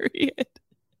period?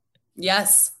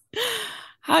 Yes.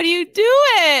 How do you do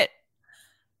it?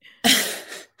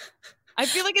 I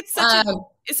feel like it's such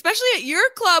especially at your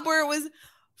club where it was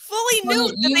fully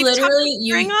nude. You They literally, tuck the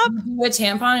string up? you do a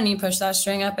tampon and you push that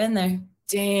string up in there.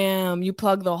 Damn, you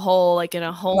plug the hole like in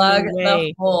a whole Plug new way.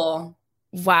 the hole.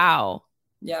 Wow.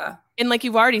 Yeah. And like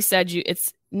you've already said,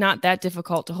 it's not that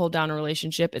difficult to hold down a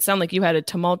relationship. It sounded like you had a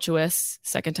tumultuous,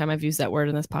 second time I've used that word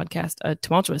in this podcast, a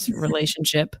tumultuous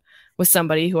relationship with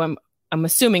somebody who I'm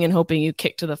assuming and hoping you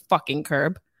kicked to the fucking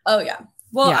curb. Oh yeah.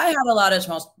 Well, Yeah. I had a lot of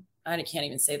I can't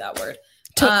even say that word.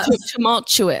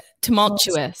 Tumultuous.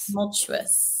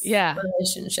 Yeah.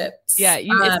 Relationships. Yeah.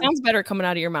 It sounds better coming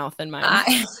out of your mouth than mine.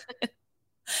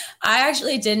 I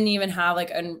actually didn't even have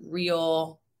like a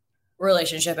real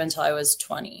relationship until I was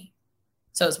 20.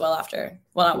 So it was not after,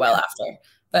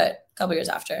 but a couple years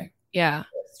after. Yeah.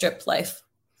 Strip life.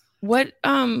 What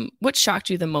shocked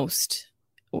you the most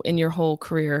in your whole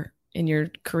career, in your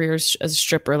career as a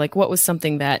stripper? Like what was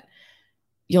something that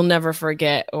you'll never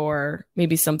forget, or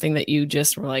maybe something that you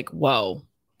just were like, whoa?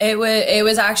 It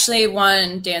was actually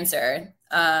one dancer.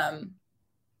 Her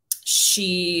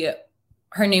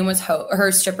name was Hope.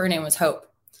 Her stripper name was Hope.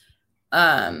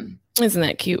 Isn't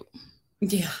that cute?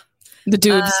 Yeah. The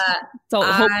dudes.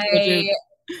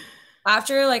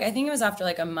 After like, I think it was after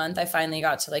like a month, I finally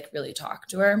got to like really talk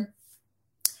to her.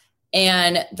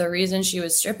 And the reason she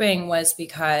was stripping was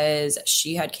because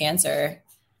she had cancer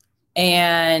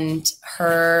and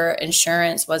her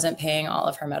insurance wasn't paying all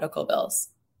of her medical bills.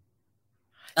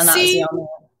 And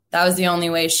that was the only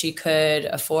way she could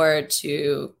afford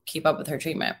to keep up with her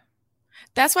treatment.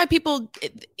 That's why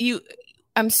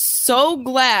I'm so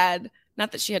glad,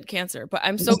 not that she had cancer, but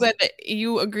I'm so glad that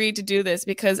you agreed to do this,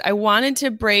 because I wanted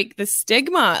to break the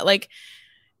stigma. Like,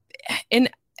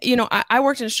 I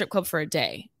worked in a strip club for a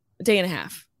day and a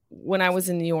half when I was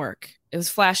in New York. It was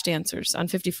Flash Dancers on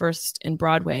 51st and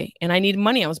Broadway, and I needed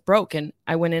money. I was broke, and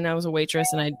I went in. I was a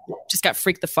waitress, and I just got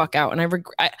freaked the fuck out. And I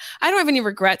don't have any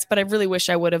regrets, but I really wish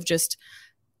I would have just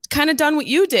kind of done what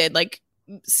you did, like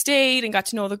stayed and got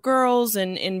to know the girls,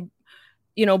 and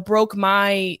broke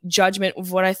my judgment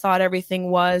of what I thought everything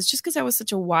was, just because I was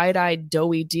such a wide-eyed,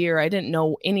 doughy deer. I didn't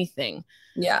know anything.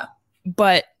 Yeah,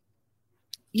 but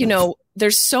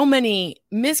there's so many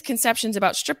misconceptions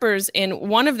about strippers, and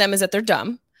one of them is that they're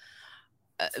dumb.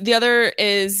 The other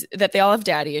is that they all have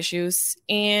daddy issues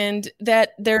and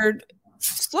that they're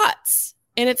sluts.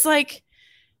 And it's like,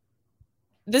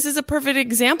 this is a perfect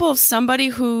example of somebody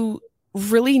who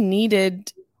really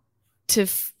needed to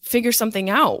figure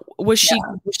something out. Was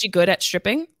she good at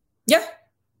stripping? Yeah.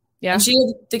 Yeah. And she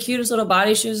had the cutest little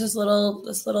body. She was this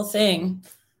little thing.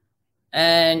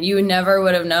 And you never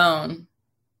would have known.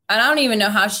 And I don't even know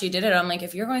how she did it. I'm like,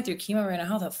 if you're going through chemo right now,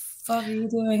 how the fuck are you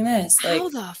doing this? Like, how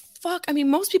the fuck? I mean,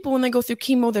 most people, when they go through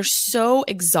chemo, they're so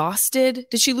exhausted.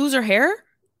 Did she lose her hair?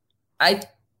 I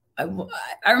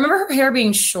remember her hair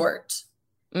being short.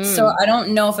 So I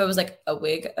don't know if it was like a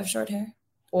wig of short hair.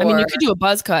 I mean, you could do a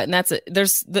buzz cut, and that's a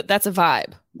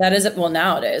vibe. That is it. Well,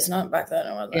 now it is. Not back then.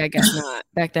 It wasn't. Yeah, I guess not.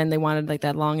 Back then, they wanted like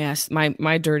that long ass,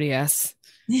 my dirty ass.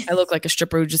 I look like a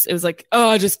stripper who it was like,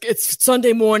 it's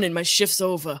Sunday morning. My shift's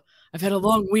over. I've had a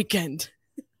long weekend.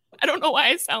 I don't know why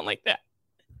I sound like that.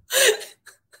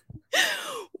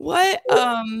 What?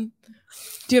 Do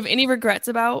you have any regrets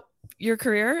about your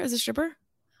career as a stripper?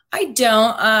 I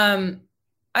don't.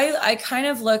 I kind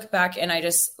of look back and I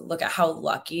just look at how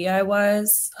lucky I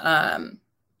was.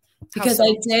 Because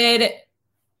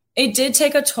it did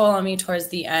take a toll on me towards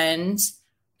the end,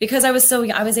 because I was so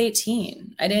young. I was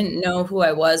 18. I didn't know who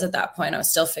I was at that point. I was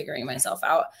still figuring myself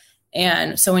out.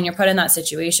 And so when you're put in that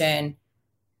situation,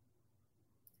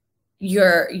 you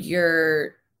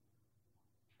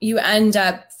end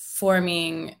up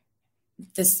forming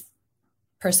this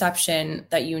perception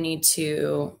that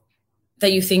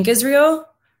that you think is real.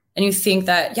 And you think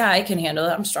that, yeah, I can handle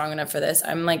it. I'm strong enough for this.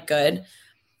 I'm like good.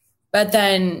 But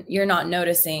then you're not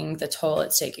noticing the toll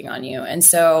it's taking on you. And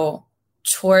so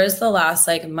towards the last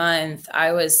like month,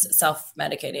 I was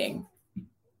self-medicating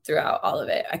throughout all of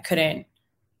it. I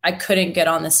couldn't get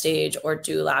on the stage or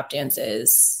do lap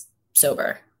dances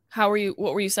sober. What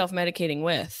were you self-medicating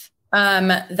with?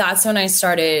 That's when I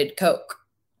started Coke.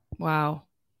 Wow.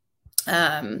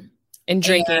 And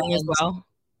drinking as well.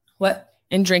 What?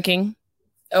 And drinking.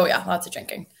 Oh yeah, lots of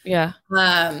drinking. Yeah.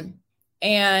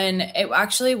 And it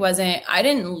actually wasn't, I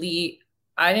didn't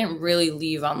really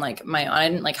leave on like my own. I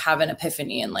didn't like have an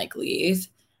epiphany and like leave.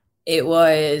 It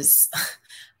was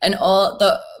my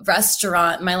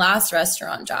last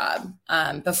restaurant job,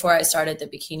 before I started the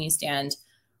bikini stand.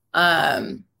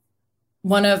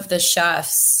 One of the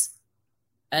chefs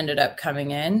ended up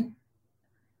coming in.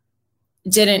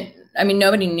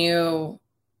 Nobody knew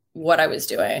what I was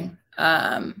doing.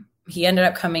 He ended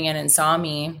up coming in and saw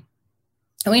me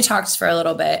And we talked for a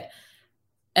little bit.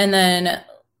 And then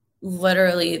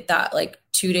literally that like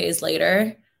 2 days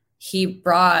later, he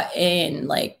brought in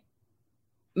like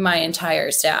my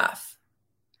entire staff.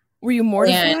 Were you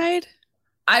mortified? And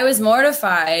I was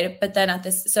mortified, but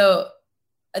then so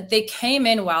they came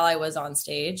in while I was on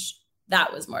stage.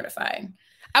 That was mortifying.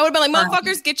 I would have been like,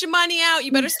 motherfuckers, get your money out.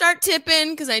 You better start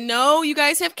tipping because I know you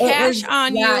guys have cash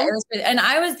on you. It was, and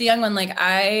I was the young one. Like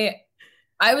I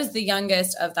was the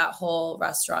youngest of that whole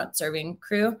restaurant serving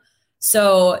crew.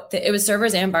 So it was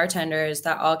servers and bartenders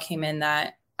that all came in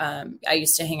that I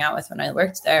used to hang out with when I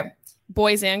worked there.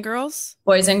 Boys and girls?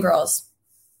 Boys and girls.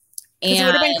 And it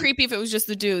would have been creepy if it was just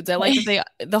the dudes. I like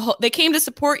that they came to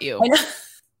support you.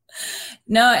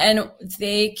 No, and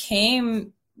they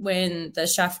came when the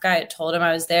chef guy told him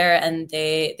I was there, and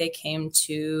they came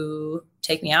to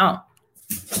take me out.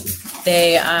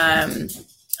 They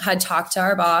had talked to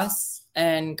our boss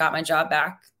and got my job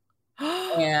back,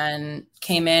 and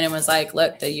came in and was like,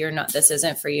 "Look, this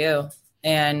isn't for you."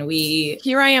 And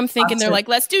here I am thinking they're like,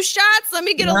 "Let's do shots. Let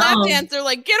me get a lap dance." They're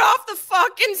like, "Get off the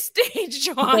fucking stage,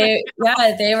 John."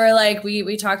 They were like,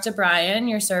 "We talked to Brian.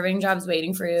 Your serving job's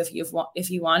waiting for you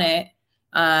if you want it.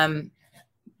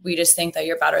 We just think that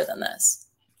you're better than this."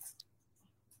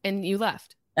 And you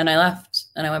left. And I left,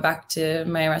 and I went back to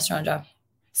my restaurant job.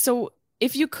 So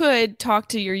if you could talk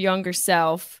to your younger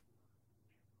self,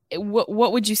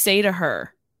 what would you say to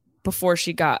her before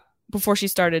she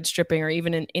started stripping, or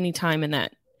even in any time in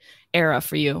that era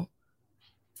for you?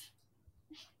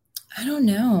 I don't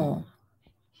know.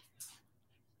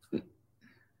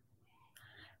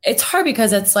 It's hard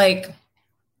because it's like,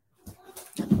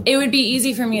 it would be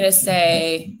easy for me to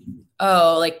say,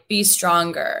 "Oh, like, be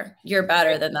stronger. You're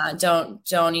better than that.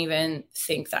 Don't even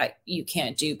think that you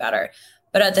can't do better."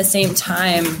 But at the same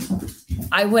time,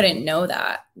 I wouldn't know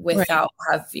that without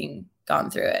having gone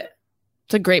through it.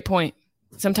 It's a great point.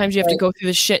 Sometimes you have to go through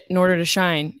the shit in order to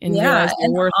shine and realize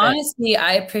they're worth it. Honestly,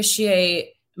 I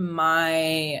appreciate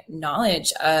my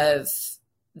knowledge of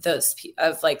those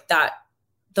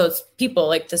people,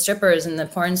 like the strippers and the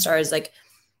porn stars, like,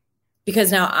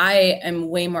 because now I am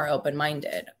way more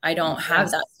open-minded. I don't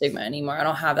have that stigma anymore. I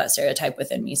don't have that stereotype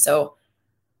within me. So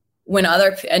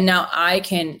and now I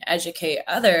can educate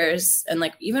others. And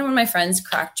like, even when my friends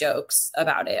crack jokes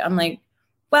about it, I'm like,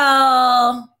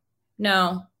 well,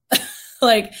 no.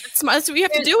 Like, that's what you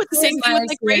have to do with the same thing with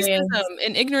like racism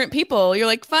and ignorant people. You're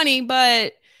like, funny,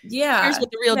 but here's what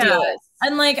the real deal is.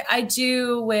 And like, I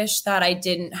do wish that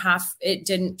it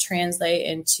didn't translate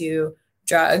into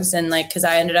drugs, and like, because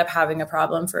I ended up having a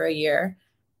problem for a year.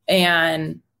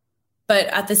 But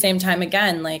at the same time,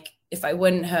 again, like, if I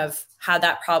wouldn't have had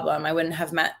that problem, I wouldn't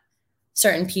have met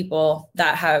certain people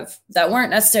that weren't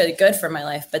necessarily good for my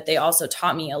life, but they also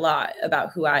taught me a lot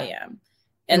about who I am.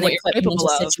 And they put me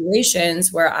into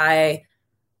situations where I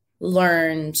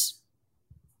learned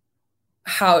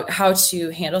how to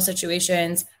handle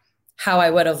situations, how I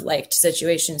would have liked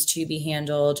situations to be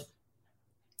handled.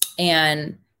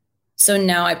 And so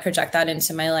now I project that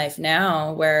into my life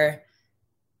now, where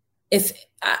if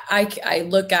I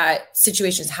look at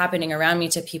situations happening around me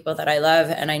to people that I love,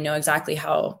 and I know exactly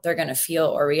how they're going to feel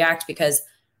or react because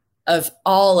of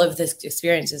all of the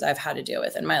experiences I've had to deal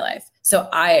with in my life. So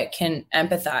I can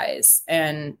empathize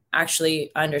and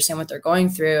actually understand what they're going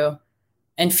through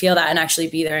and feel that, and actually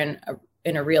be there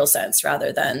in a real sense,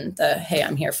 rather than the, "Hey,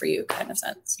 I'm here for you" kind of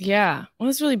sense. Yeah. Well,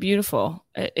 it's really beautiful.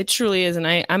 It truly is. And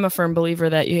I'm a firm believer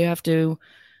that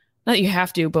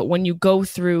but when you go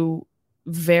through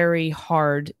very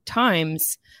hard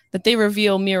times, that they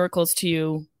reveal miracles to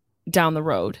you down the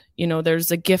road. You know,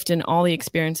 there's a gift in all the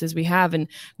experiences we have, and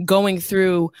going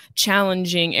through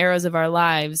challenging eras of our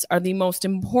lives are the most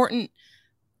important,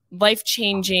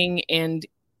 life-changing and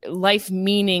life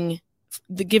meaning,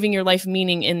 giving your life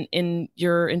meaning in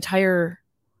your entire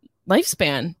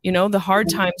lifespan. You know, the hard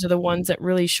times are the ones that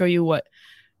really show you what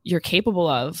you're capable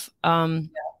of.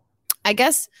 I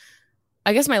guess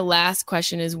my last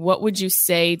question is, what would you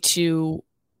say to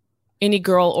any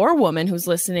girl or woman who's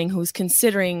listening, who's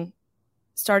considering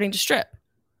starting to strip?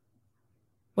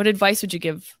 What advice would you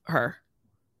give her?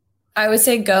 I would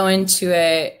say go into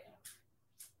it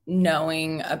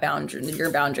knowing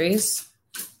your boundaries.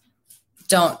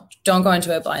 Don't go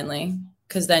into it blindly,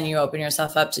 because then you open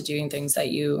yourself up to doing things that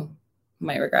you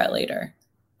might regret later.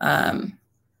 And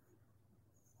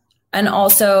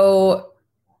also,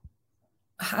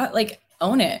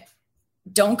 own it.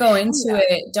 Don't go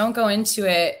into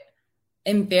it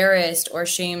embarrassed or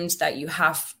shamed that you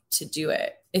have to do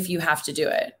it. If you have to do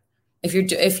it,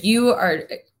 if you are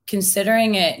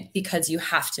considering it because you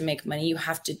have to make money, you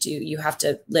have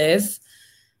to live,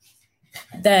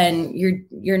 then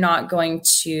you're not going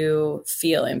to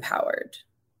feel empowered.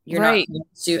 You're right. not going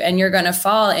to, and you're going to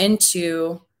fall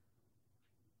into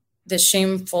the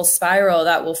shameful spiral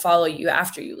that will follow you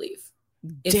after you leave.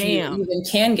 If Damn. you even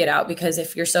can get out, because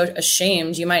if you're so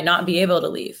ashamed, you might not be able to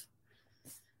leave.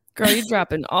 Girl, you're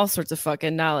dropping all sorts of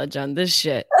fucking knowledge on this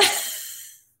shit.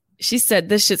 She said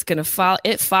this shit's gonna follow.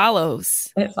 It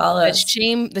follows. It follows.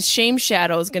 The shame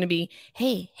shadow is gonna be,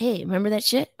 hey, remember that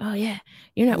shit? Oh yeah,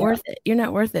 you're not worth it. You're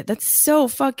not worth it. That's so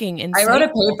fucking insane. I wrote a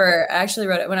paper. I actually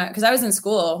wrote it because I was in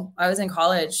school. I was in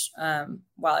college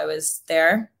while I was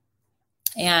there,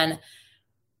 and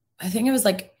I think it was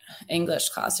like English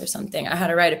class or something. I had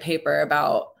to write a paper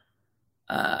about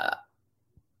a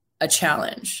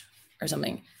challenge or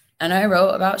something, and I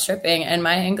wrote about stripping. And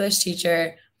my English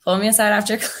teacher pulled me aside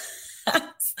after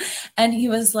class. And he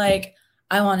was like,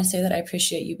 I want to say that I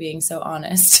appreciate you being so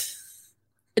honest.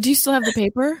 Do you still have the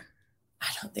paper? I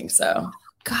don't think so.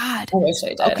 God. I wish I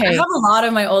did. Okay. I have a lot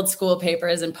of my old school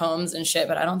papers and poems and shit,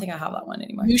 but I don't think I have that one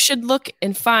anymore. You should look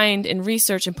and find and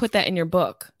research and put that in your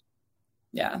book.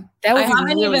 Yeah. That would I be haven't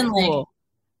really even cool. like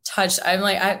touched. I'm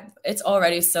like, it's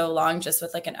already so long just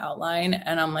with like an outline.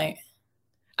 And I'm like,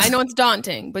 I know it's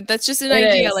daunting, but that's just an It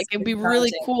idea. is. Like it'd be It's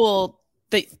really daunting. cool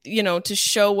that, you know, to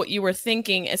show what you were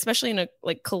thinking, especially in a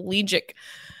like collegiate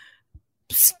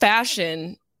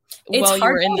fashion. it's while you were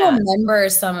hard in to that. remember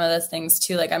some of those things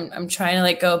too. Like I'm trying to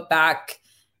like go back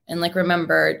and like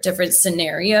remember different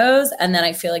scenarios. And then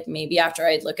I feel like maybe after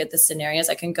I look at the scenarios,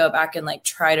 I can go back and like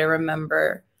try to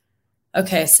remember,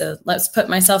 okay, so let's put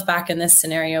myself back in this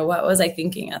scenario. What was I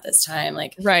thinking at this time?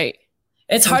 Like, Right.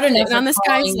 it's hard enough Sitting on this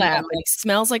guy's recalling lap them, and he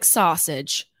smells like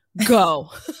sausage. Go.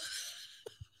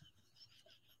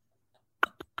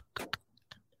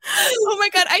 Oh my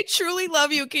God, I truly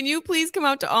love you. Can you please come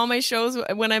out to all my shows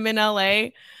when I'm in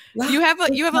LA? You have a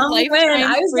lifetime.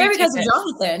 I was there because of ticket.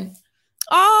 Jonathan.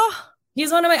 Oh, He's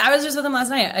one of my. I was just with him last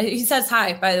night. He says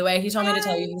hi. By the way, he told me to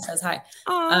tell you. He says hi.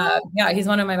 Yeah, he's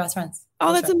one of my best friends.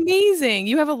 Oh, that's amazing.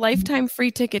 You have a lifetime free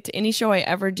ticket to any show I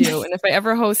ever do. And if I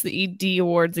ever host the ED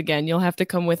Awards again, you'll have to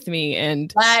come with me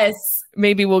and Yes.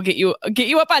 maybe we'll get you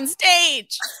up on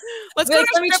stage. Let's go to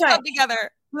Let me strip try. club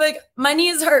together Like, my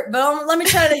knees hurt, but let me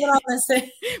try to get on this thing.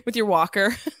 with your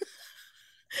walker.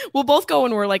 We'll both go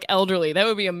when we're like elderly. That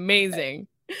would be amazing.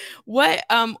 What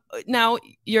now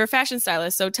you're a fashion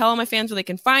stylist, so tell all my fans where they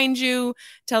can find you,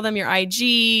 tell them your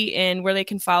IG and where they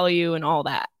can follow you and all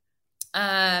that.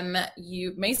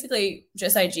 You basically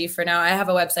just IG for now. I have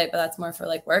a website, but that's more for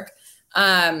like work.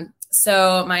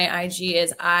 So my IG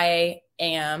is I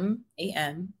am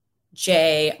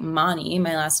AMJ Mani,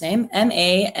 my last name,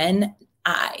 MANI.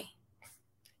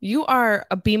 You are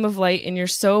a beam of light and you're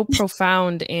so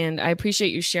profound, and I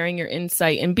appreciate you sharing your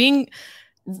insight and being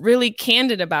really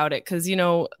candid about it. Cause you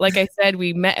know, like I said,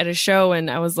 we met at a show and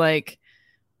I was like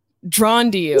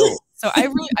drawn to you. So I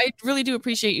really do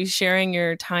appreciate you sharing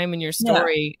your time and your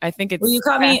story. Yeah. I think it's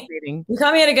fascinating. You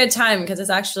caught me at a good time because it's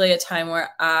actually a time where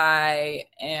I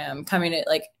am coming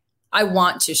to I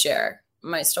want to share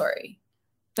my story.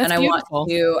 That's and beautiful.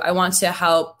 I want to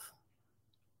help.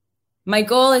 My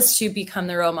goal is to become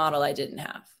the role model I didn't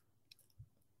have.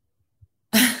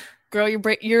 Girl,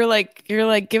 you're like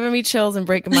giving me chills and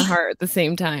breaking my heart at the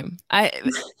same time. And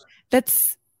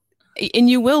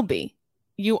you will be.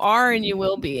 You are and you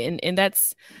will be. And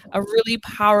that's a really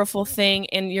powerful thing.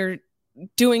 And you're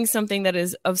doing something that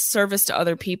is of service to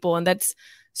other people. And that's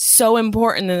so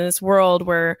important in this world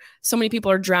where so many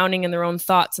people are drowning in their own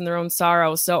thoughts and their own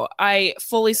sorrow. So I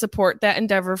fully support that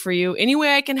endeavor for you. Any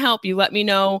way I can help you, let me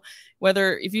know.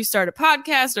 Whether if you start a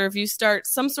podcast or if you start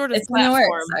some sort of platform,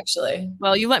 works, actually.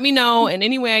 Well, you let me know, and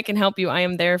any way I can help you, I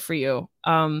am there for you.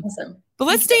 Awesome. But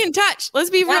let's stay in touch. Let's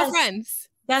be real friends.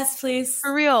 Yes, please.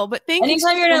 For real. But thank you.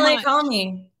 Anytime you're in LA, call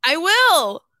me. I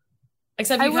will.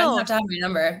 Except you have to have my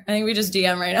number. I think we just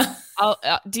DM right now. I'll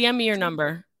DM me your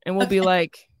number, and we'll be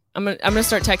like, I'm gonna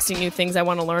start texting you things I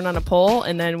want to learn on a poll,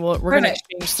 and then we're gonna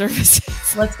exchange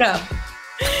services. Let's go.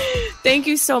 Thank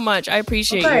you so much. I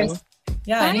appreciate you.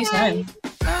 Yeah, anytime.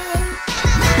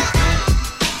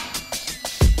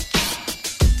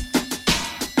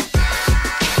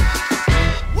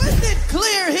 When did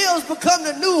Clear Hills become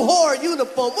the new whore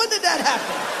uniform? When did that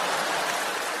happen?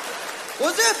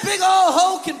 Was there a big old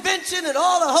hoe convention and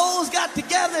all the hoes got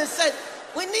together and said,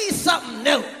 we need something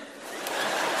new?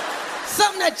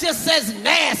 Something that just says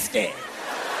nasty.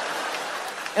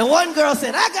 And one girl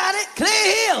said, I got it,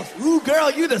 Clear Hills. Ooh,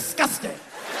 girl, you disgusting.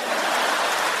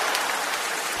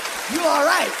 You all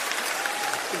right.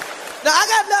 Now, I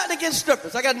got nothing against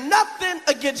strippers. I got nothing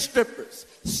against strippers.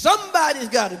 Somebody's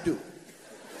got to do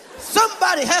it.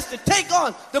 Somebody has to take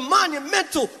on the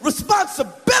monumental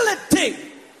responsibility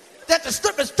that the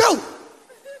strippers do.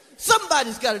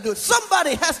 Somebody's got to do it.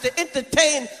 Somebody has to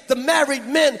entertain the married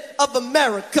men of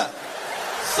America.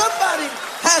 Somebody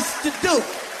has to do it.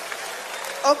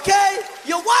 Okay?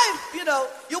 Your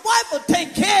wife will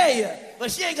take care of you,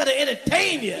 but she ain't gonna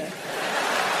entertain you.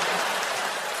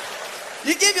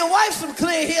 You give your wife some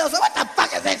clear heels, what the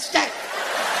fuck is that shit?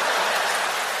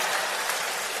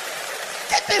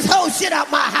 Get this whole shit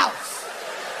out my house.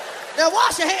 Now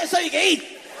wash your hands so you can eat.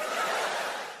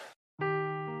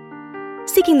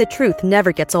 Seeking the truth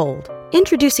never gets old.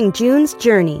 Introducing June's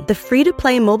Journey, the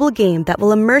free-to-play mobile game that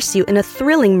will immerse you in a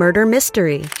thrilling murder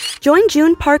mystery. Join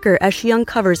June Parker as she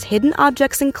uncovers hidden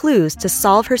objects and clues to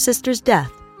solve her sister's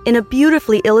death in a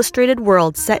beautifully illustrated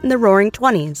world set in the Roaring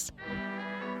 '20s.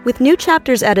 With new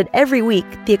chapters added every week,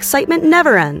 the excitement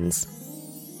never ends.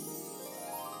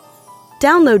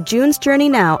 Download June's Journey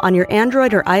now on your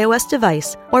Android or iOS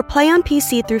device or play on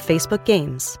PC through Facebook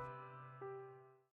Games.